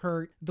them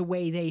hurt the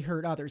way they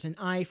hurt others, an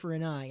eye for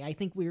an eye. I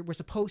think we're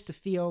supposed to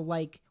feel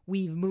like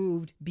we've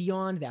moved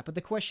beyond that. But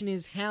the question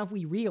is, have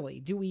we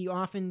really? Do we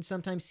often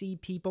sometimes see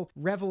people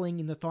reveling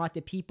in the thought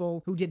that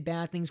people who did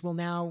bad things will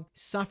now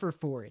suffer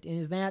for it? And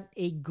is that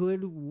a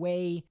good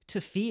way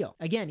to feel?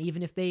 Again,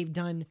 even if they've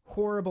done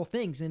horrible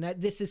things. And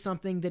this is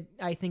something that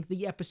I think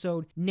the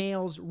episode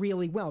nails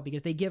really well,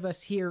 because they give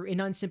us here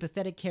an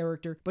unsympathetic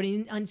character, but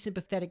an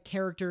unsympathetic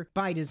character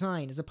by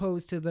design, as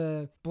opposed to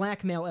the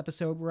blackmail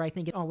episode where I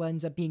think it all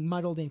ends up being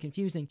muddled and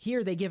confusing.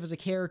 Here they give us a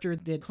character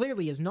that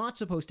clearly is not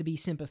supposed to be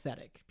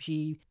sympathetic.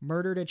 She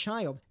murdered a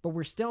child, but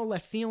we're still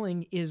left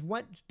feeling, is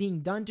what's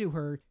being done to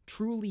her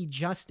truly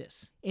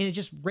justice? And it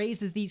just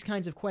raises these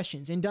kinds of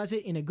questions, and does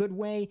it in a good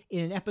way,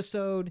 in an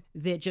episode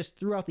that just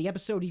throughout the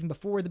episode, even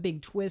before the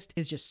big twist,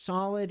 is just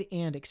solid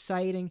and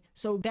exciting.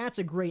 So that's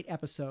a great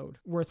episode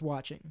worth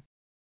watching.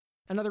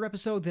 Another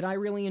episode that I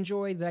really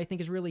enjoyed, that I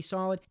think is really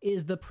solid,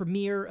 is the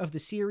premiere of the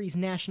series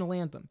National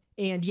Anthem.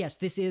 And yes,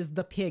 this is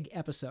the pig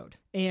episode.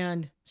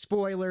 And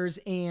spoilers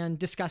and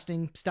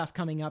disgusting stuff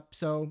coming up,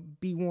 so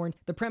be warned.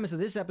 The premise of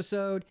this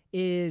episode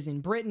is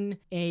in Britain,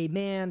 a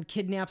man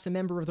kidnaps a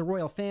member of the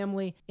royal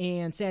family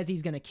and says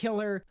he's going to kill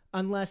her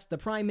unless the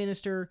prime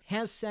minister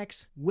has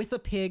sex with a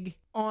pig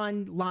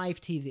on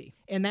live TV.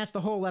 And that's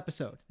the whole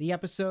episode. The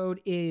episode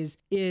is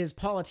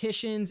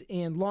politicians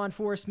and law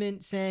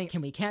enforcement saying,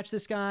 can we catch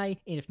this guy?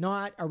 And if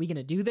not, are we going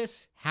to do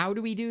this? How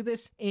do we do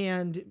this?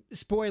 And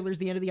spoilers,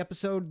 the end of the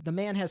episode, the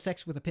man has sex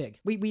sex with a pig.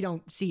 We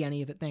don't see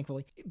any of it,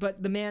 thankfully.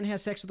 But the man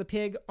has sex with a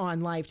pig on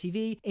live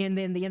TV, and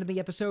then the end of the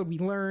episode, we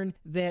learn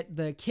that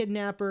the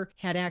kidnapper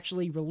had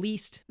actually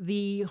released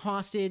the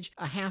hostage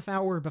a half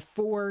hour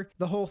before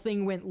the whole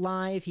thing went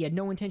live. He had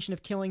no intention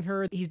of killing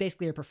her. He's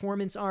basically a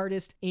performance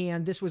artist,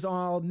 and this was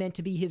all meant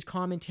to be his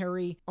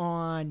commentary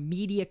on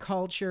media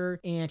culture,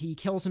 and he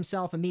kills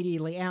himself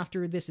immediately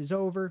after this is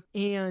over.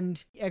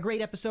 And a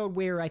great episode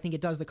where I think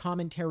it does the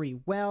commentary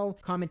well,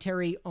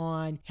 commentary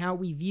on how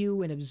we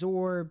view and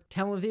absorb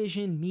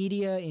television,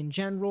 media in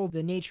general,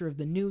 the nature of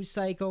the news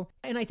cycle.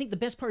 And I think the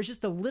best part is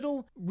just the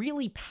little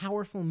really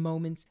powerful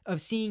moments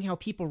of seeing how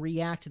people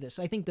react to this.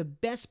 I think the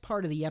best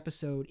part of the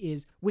episode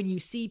is when you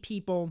see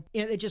people,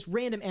 just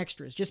random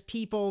extras, just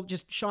people,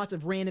 just shots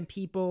of random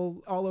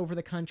people all over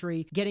the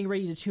country getting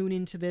ready to tune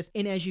into this.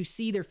 And as you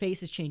see their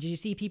faces change, as you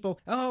see people,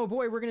 oh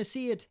boy, we're going to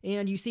see it.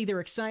 And you see they're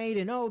excited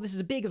and oh, this is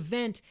a big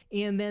event.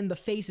 And then the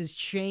faces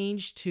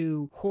change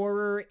to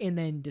horror and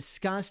then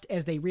disgust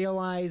as they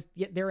realize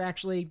they're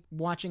actually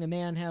watching a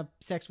man have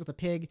sex with a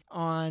pig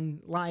on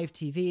live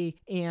TV.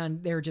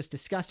 And they're just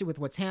disgusted with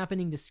what's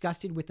happening,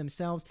 disgusted with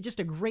themselves. Just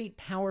a great,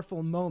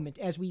 powerful moment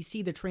as we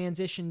see the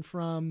transition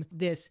from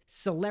this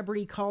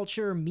celebrity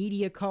culture,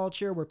 media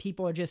culture, where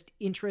people are just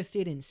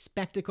interested in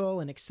spectacle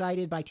and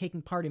excited by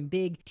taking part in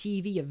big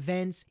TV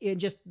events, and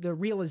just the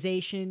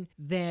realization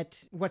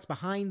that what's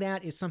behind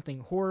that is something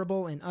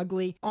horrible and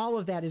ugly. All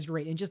of that is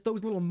great. And just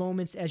those little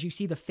moments as you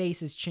see the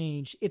faces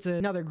change. It's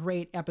another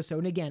great episode.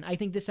 And again, I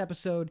think this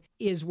episode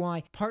is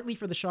why, partly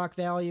for the shock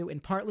value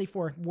and partly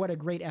for what a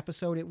great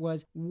episode it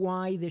was,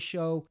 why the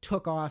show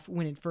took off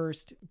when it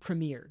first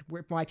premiered,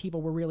 why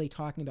people were really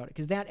talking about it,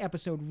 because that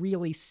episode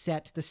really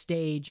set the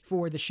stage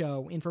for the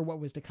show and for what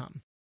was to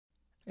come.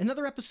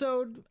 Another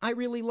episode I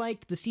really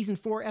liked, the season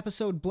 4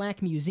 episode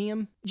Black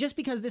Museum, just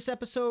because this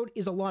episode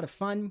is a lot of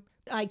fun.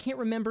 I can't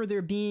remember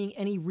there being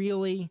any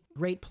really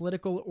great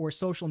political or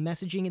social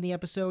messaging in the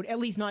episode, at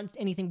least not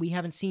anything we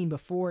haven't seen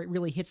before. It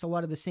really hits a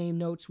lot of the same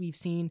notes we've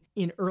seen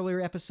in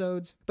earlier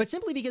episodes, but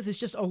simply because it's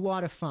just a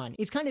lot of fun.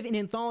 It's kind of an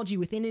anthology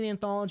within an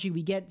anthology.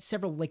 We get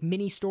several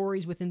mini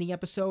stories within the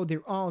episode.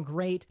 They're all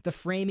great. The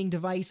framing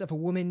device of a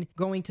woman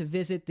going to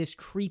visit this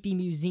creepy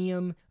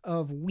museum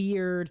of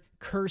weird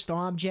cursed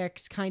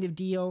objects kind of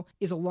deal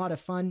is a lot of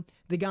fun.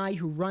 The guy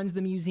who runs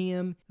the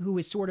museum, who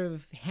is sort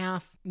of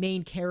half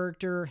main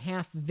character,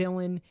 half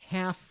villain,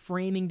 half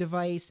framing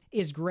device,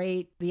 is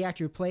great. The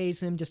actor who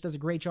plays him just does a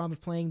great job of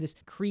playing this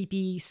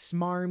creepy,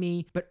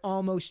 smarmy, but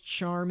almost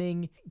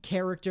charming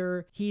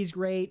character. He's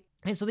great.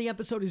 And so the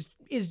episode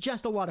is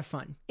just a lot of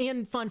fun,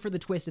 and fun for the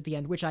twist at the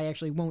end, which I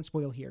actually won't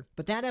spoil here.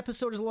 But that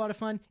episode is a lot of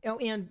fun. Oh,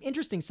 and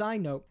interesting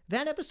side note,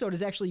 that episode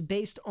is actually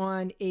based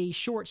on a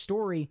short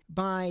story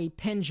by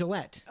Penn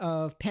Jillette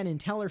of Penn and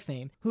Teller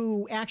fame,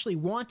 who actually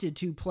wanted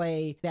to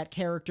play that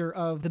character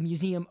of the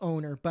museum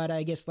owner, but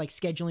I guess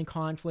scheduling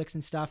conflicts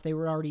and stuff, they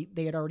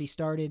had already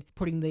started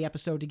putting the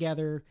episode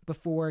together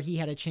before he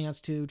had a chance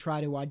to try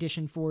to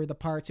audition for the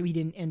part, so he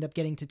didn't end up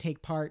getting to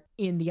take part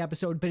in the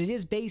episode. But it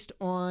is based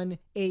on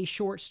a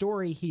short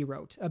story he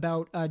wrote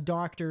about a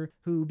doctor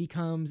who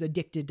becomes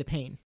addicted to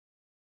pain.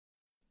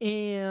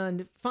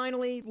 And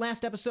finally,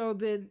 last episode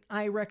that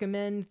I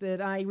recommend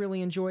that I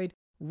really enjoyed,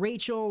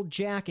 Rachel,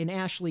 Jack, and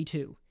Ashley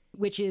 2,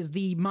 which is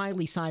the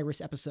Miley Cyrus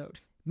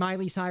episode.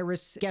 Miley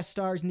Cyrus guest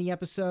stars in the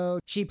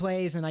episode. She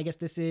plays, and I guess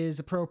this is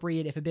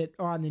appropriate if a bit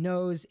on the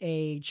nose,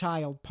 a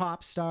child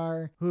pop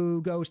star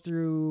who goes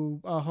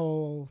through a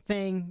whole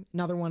thing.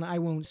 Another one I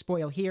won't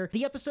spoil here.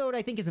 The episode,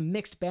 I think, is a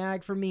mixed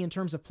bag for me in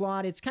terms of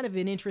plot. It's kind of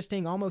an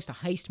interesting, almost a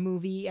heist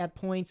movie at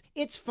points.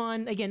 It's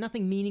fun. Again,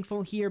 nothing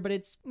meaningful here, but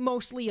it's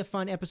mostly a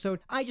fun episode.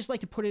 I just like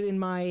to put it in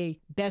my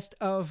best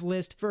of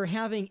list for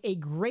having a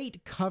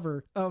great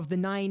cover of the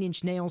Nine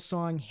Inch Nails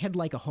song Head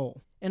Like a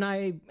Hole. And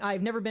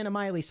I've never been a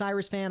Miley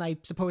Cyrus fan. I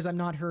suppose I'm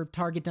not her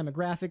target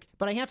demographic.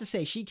 But I have to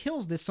say, she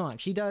kills this song.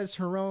 She does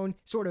her own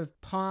sort of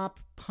pop,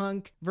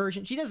 punk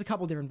version. She does a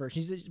couple different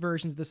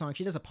versions of the song.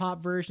 She does a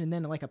pop version and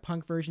then a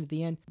punk version at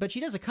the end. But she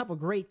does a couple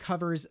great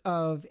covers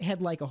of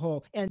Head Like a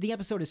Hole. And the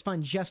episode is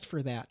fun just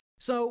for that.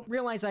 So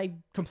realize I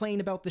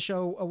complain about the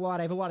show a lot.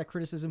 I have a lot of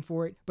criticism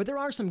for it, but there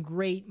are some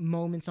great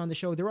moments on the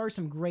show. There are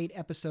some great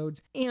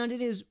episodes, and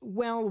it is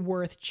well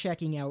worth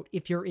checking out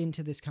if you're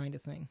into this kind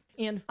of thing.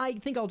 And I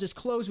think I'll just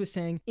close with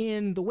saying,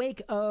 in the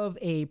wake of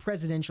a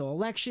presidential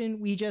election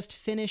we just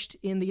finished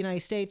in the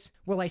United States,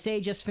 well, I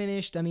say just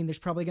finished, I mean, there's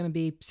probably going to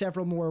be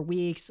several more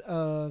weeks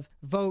of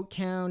vote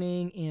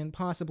counting and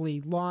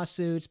possibly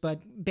lawsuits,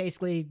 but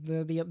basically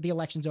the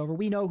election's over.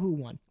 We know who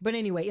won. But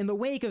anyway, in the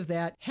wake of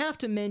that, have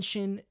to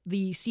mention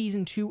the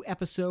season 2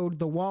 episode,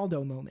 The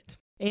Waldo Moment.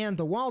 And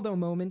the Waldo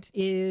moment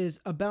is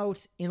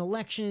about an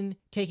election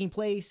taking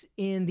place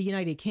in the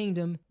United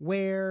Kingdom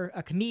where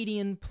a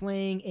comedian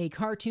playing a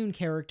cartoon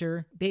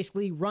character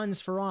basically runs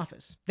for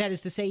office. That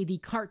is to say, the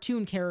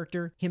cartoon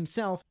character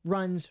himself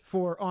runs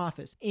for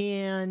office.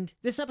 And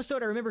this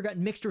episode, I remember, got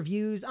mixed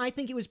reviews. I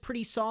think it was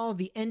pretty solid.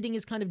 The ending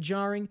is kind of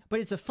jarring, but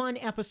it's a fun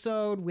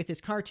episode with this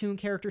cartoon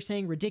character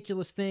saying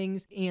ridiculous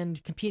things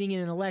and competing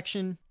in an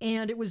election.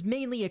 And it was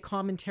mainly a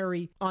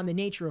commentary on the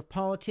nature of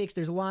politics.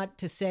 There's a lot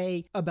to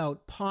say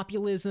about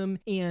populism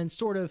and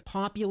sort of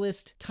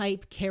populist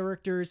type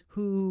characters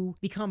who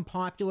become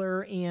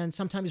popular and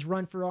sometimes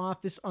run for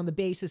office on the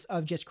basis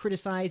of just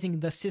criticizing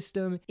the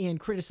system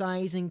and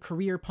criticizing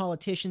career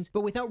politicians,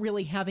 but without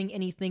really having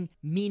anything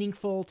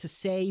meaningful to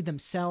say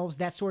themselves.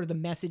 That's sort of the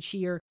message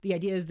here. The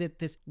idea is that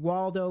this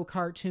Waldo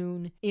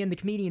cartoon and the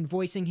comedian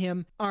voicing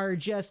him are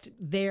just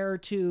there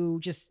to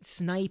just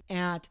snipe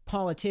at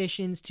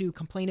politicians, to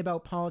complain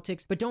about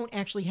politics, but don't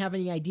actually have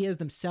any ideas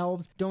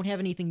themselves, don't have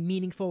anything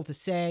meaningful to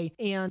say.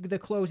 And the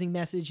closing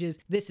message is,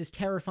 this is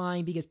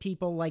terrifying because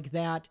people like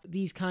that,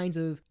 these kinds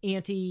of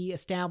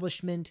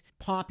anti-establishment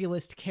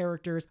populist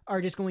characters,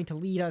 are just going to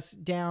lead us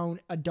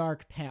down a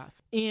dark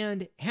path.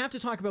 And have to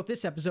talk about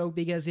this episode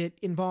because it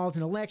involves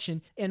an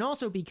election, and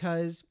also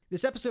because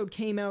this episode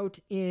came out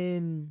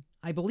in,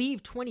 I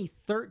believe,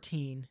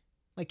 2013,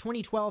 like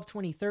 2012,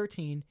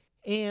 2013,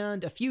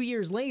 and a few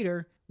years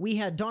later, we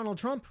had Donald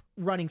Trump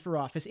running for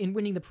office and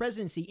winning the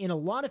presidency. And a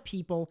lot of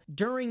people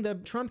during the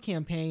Trump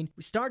campaign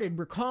started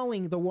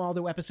recalling the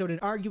Waldo episode and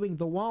arguing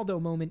the Waldo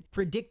moment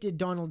predicted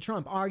Donald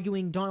Trump,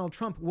 arguing Donald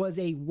Trump was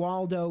a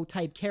Waldo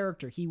type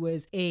character. He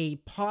was a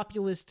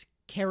populist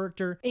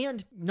character,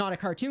 and not a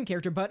cartoon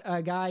character, but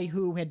a guy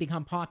who had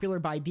become popular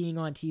by being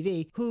on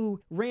TV, who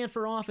ran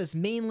for office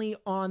mainly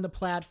on the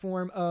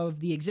platform of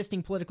the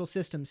existing political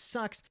system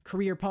sucks,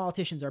 career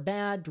politicians are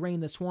bad,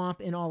 drain the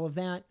swamp, and all of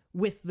that,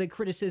 with the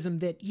criticism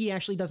that he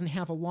actually doesn't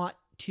have a lot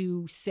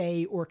to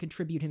say or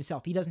contribute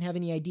himself. He doesn't have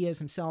any ideas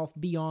himself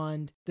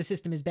beyond the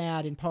system is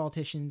bad and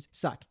politicians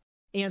suck.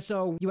 And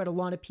so you had a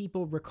lot of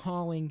people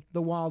recalling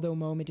the Waldo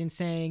moment and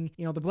saying,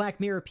 you know, the Black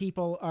Mirror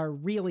people are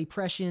really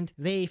prescient.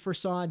 They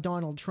foresaw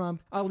Donald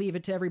Trump. I'll leave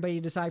it to everybody to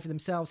decide for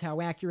themselves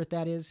how accurate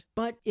that is.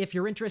 But if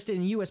you're interested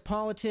in U.S.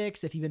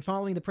 politics, if you've been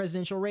following the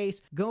presidential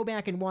race, go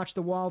back and watch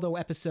the Waldo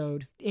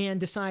episode and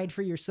decide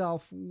for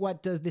yourself,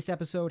 what does this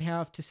episode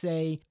have to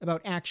say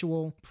about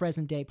actual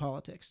present-day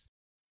politics?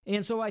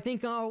 And so I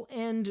think I'll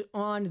end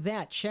on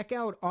that. Check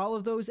out all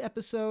of those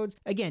episodes.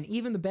 Again,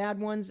 even the bad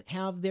ones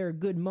have their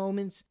good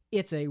moments.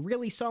 It's a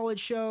really solid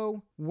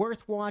show,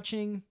 worth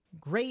watching,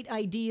 great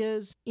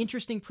ideas,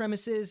 interesting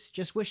premises.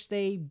 Just wish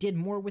they did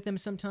more with them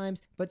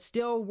sometimes, but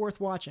still worth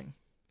watching.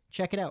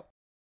 Check it out.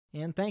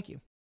 And thank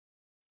you.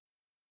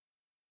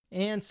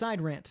 And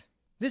side rant.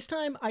 This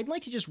time, I'd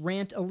like to just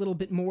rant a little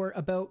bit more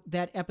about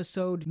that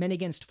episode, Men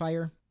Against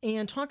Fire,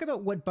 and talk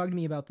about what bugged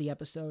me about the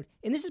episode.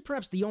 And this is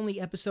perhaps the only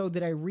episode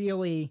that I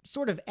really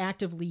sort of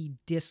actively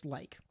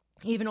dislike.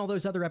 Even all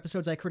those other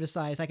episodes I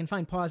criticize, I can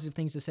find positive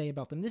things to say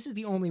about them. This is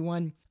the only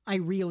one I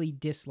really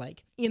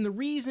dislike. And the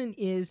reason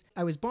is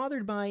I was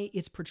bothered by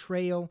its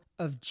portrayal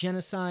of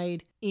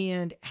genocide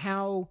and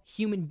how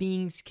human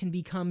beings can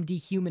become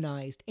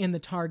dehumanized and the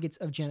targets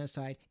of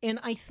genocide. And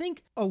I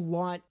think a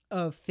lot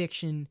of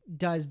fiction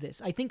does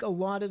this. I think a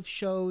lot of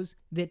shows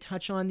that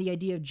touch on the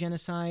idea of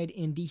genocide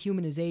and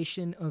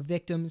dehumanization of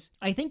victims,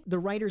 I think the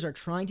writers are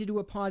trying to do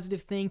a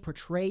positive thing,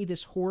 portray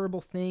this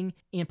horrible thing,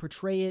 and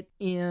portray it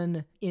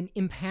in an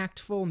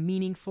impactful,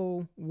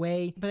 meaningful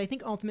way. But I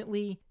think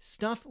ultimately,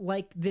 stuff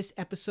like this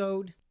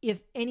episode, if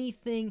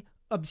anything,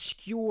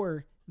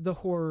 obscure the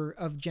horror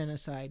of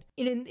genocide.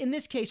 And in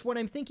this case, what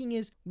I'm thinking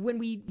is when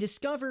we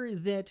discover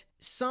that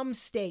some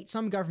state,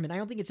 some government, I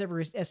don't think it's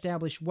ever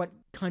established what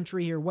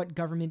country or what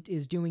government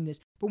is doing this,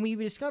 but when we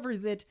discover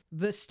that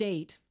the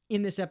state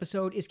in this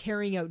episode is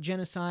carrying out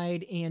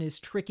genocide and is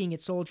tricking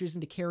its soldiers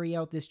into carry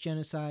out this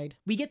genocide,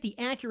 we get the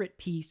accurate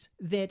piece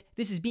that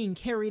this is being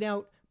carried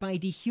out by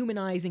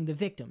dehumanizing the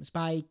victims,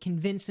 by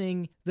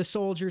convincing the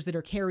soldiers that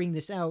are carrying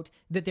this out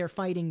that they're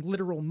fighting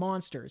literal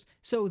monsters.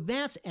 So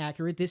that's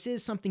accurate. This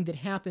is something that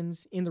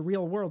happens in the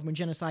real world when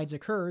genocides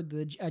occur.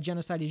 A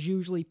genocide is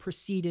usually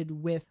preceded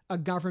with a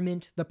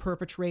government, the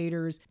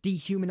perpetrators,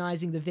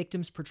 dehumanizing the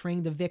victims,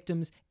 portraying the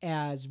victims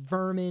as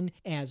vermin,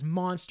 as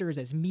monsters,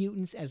 as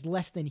mutants, as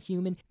less than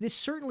human. This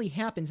certainly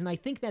happens, and I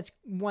think that's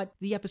what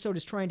the episode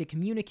is trying to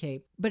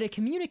communicate. But it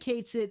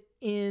communicates it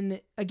in,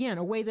 again,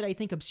 a way that I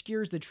think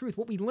obscures the truth.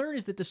 What we learn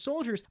is that the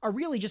soldiers are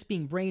really just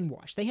being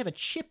brainwashed. They have a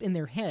chip in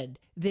their head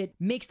that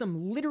makes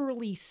them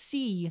literally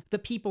see the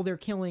people they're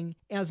killing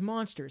as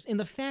monsters. And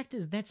the fact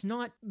is, that's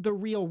not the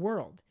real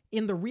world.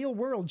 In the real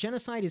world,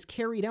 genocide is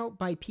carried out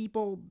by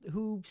people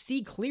who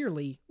see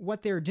clearly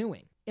what they're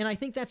doing. And I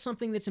think that's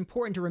something that's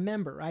important to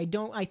remember. I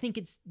think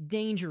it's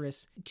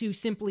dangerous to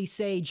simply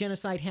say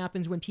genocide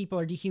happens when people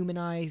are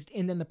dehumanized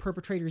and then the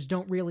perpetrators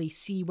don't really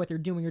see what they're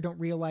doing or don't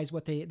realize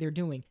what they're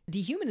doing.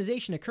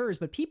 Dehumanization occurs,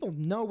 but people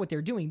know what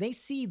they're doing. They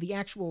see the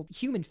actual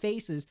human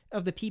faces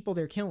of the people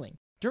they're killing.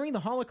 During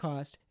the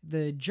Holocaust,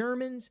 the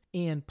Germans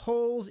and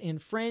Poles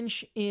and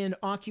French in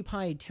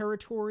occupied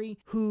territory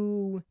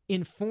who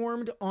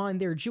informed on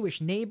their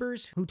Jewish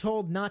neighbors, who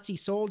told Nazi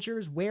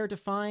soldiers where to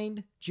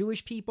find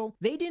Jewish people,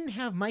 they didn't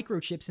have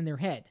microchips in their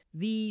head.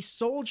 The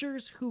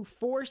soldiers who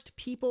forced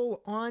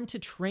people onto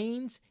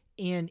trains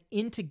and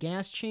into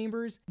gas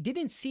chambers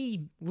didn't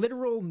see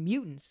literal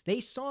mutants. They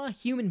saw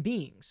human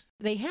beings.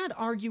 They had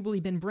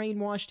arguably been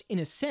brainwashed in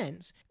a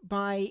sense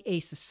by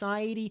a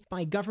society,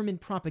 by government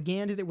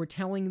propaganda that were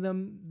telling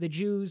them the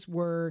Jews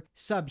were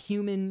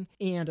subhuman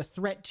and a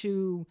threat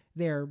to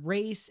their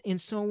race and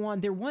so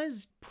on. There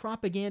was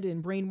propaganda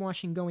and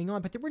brainwashing going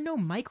on, but there were no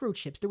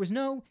microchips. There was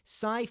no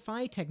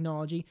sci-fi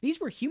technology.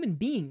 These were human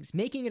beings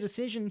making a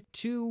decision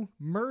to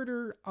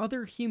murder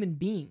other human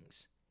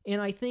beings. And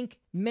I think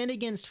Men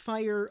Against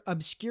Fire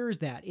obscures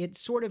that. It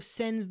sort of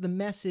sends the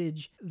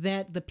message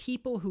that the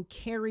people who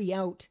carry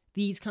out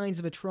these kinds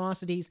of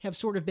atrocities have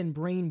sort of been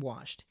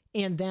brainwashed.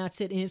 And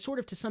that's it. And it sort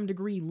of, to some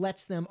degree,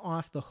 lets them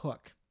off the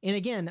hook. And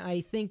again,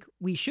 I think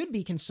we should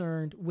be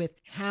concerned with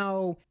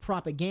how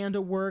propaganda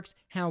works,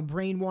 how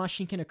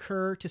brainwashing can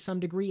occur to some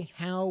degree,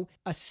 how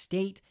a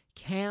state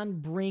can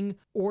bring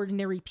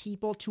ordinary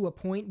people to a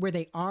point where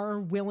they are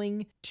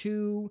willing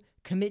to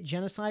commit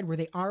genocide, where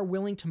they are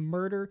willing to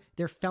murder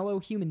their fellow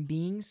human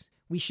beings.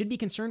 We should be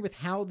concerned with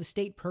how the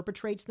state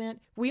perpetrates that.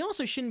 We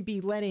also shouldn't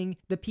be letting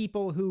the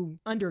people who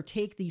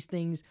undertake these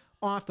things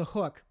off the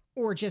hook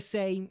or just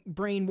say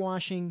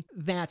brainwashing,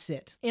 that's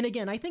it. And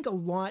again, I think a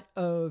lot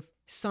of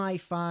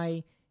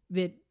sci-fi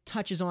that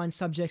touches on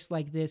subjects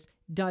like this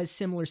does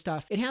similar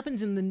stuff. It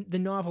happens in the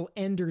novel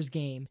Ender's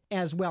Game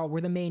as well,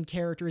 where the main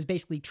character is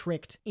basically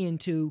tricked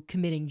into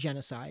committing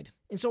genocide.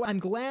 And so I'm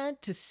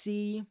glad to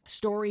see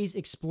stories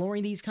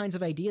exploring these kinds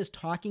of ideas,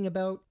 talking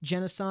about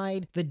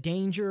genocide, the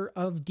danger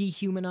of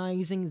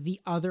dehumanizing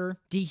the other,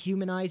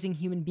 dehumanizing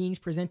human beings,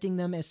 presenting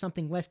them as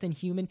something less than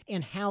human,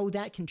 and how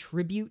that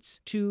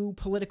contributes to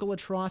political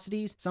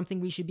atrocities, something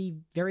we should be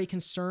very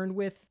concerned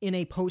with in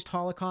a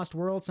post-Holocaust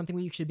world, something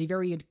we should be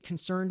very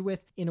concerned with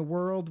in a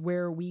world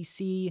where we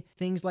see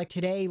things like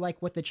today, like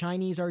what the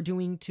Chinese are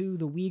doing to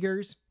the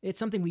Uyghurs. It's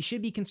something we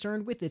should be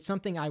concerned with. It's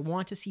something I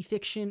want to see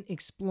fiction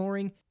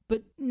exploring,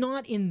 but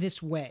not in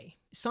this way.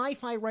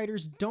 Sci-fi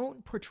writers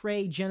don't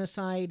portray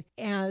genocide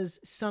as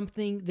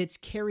something that's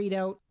carried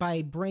out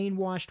by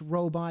brainwashed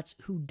robots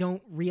who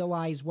don't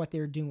realize what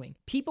they're doing.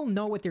 People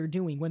know what they're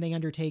doing when they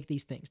undertake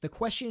these things. The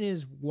question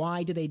is,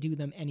 why do they do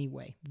them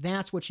anyway?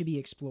 That's what should be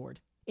explored.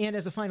 And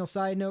as a final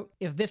side note,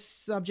 if this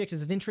subject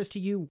is of interest to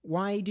you,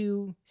 why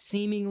do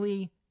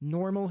seemingly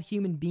normal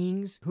human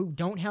beings who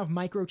don't have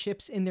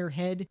microchips in their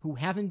head, who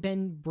haven't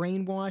been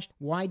brainwashed,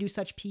 why do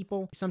such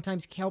people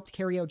sometimes help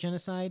carry out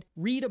genocide?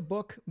 Read a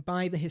book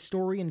by the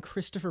historian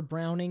Christopher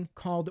Browning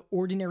called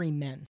Ordinary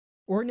Men.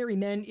 Ordinary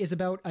Men is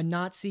about a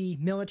Nazi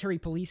military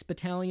police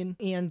battalion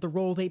and the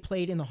role they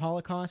played in the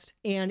Holocaust.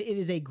 And it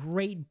is a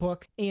great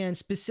book, and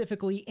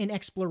specifically an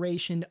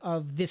exploration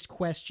of this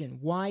question.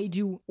 Why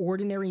do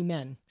ordinary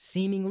men,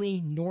 seemingly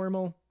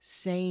normal,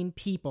 sane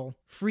people,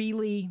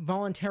 freely,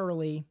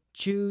 voluntarily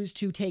choose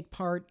to take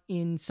part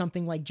in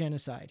something like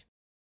genocide?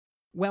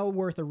 Well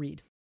worth a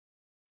read.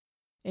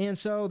 And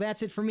so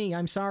that's it for me.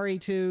 I'm sorry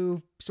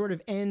to sort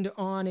of end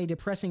on a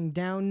depressing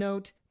down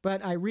note,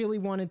 but I really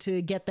wanted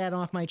to get that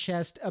off my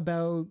chest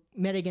about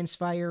Men Against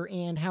Fire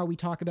and how we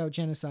talk about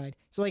genocide.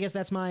 So I guess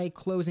that's my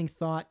closing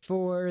thought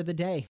for the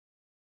day.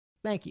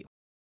 Thank you.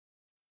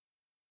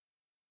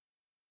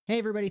 Hey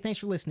everybody, thanks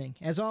for listening.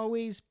 As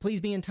always, please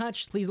be in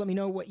touch. Please let me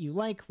know what you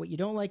like, what you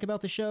don't like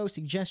about the show,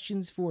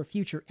 suggestions for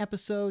future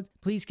episodes.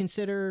 Please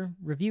consider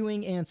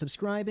reviewing and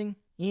subscribing.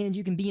 And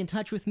you can be in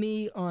touch with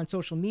me on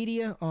social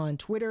media, on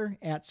Twitter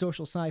at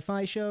Social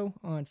Sci-Fi Show,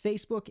 on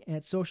Facebook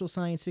at Social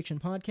Science Fiction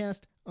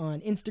Podcast, on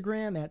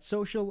Instagram at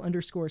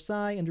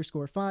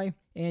social_sci_fi,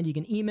 and you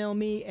can email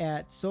me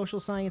at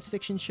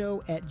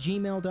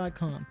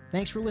socialsciencefictionshow@gmail.com.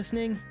 Thanks for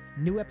listening.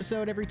 New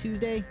episode every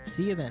Tuesday.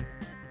 See you then.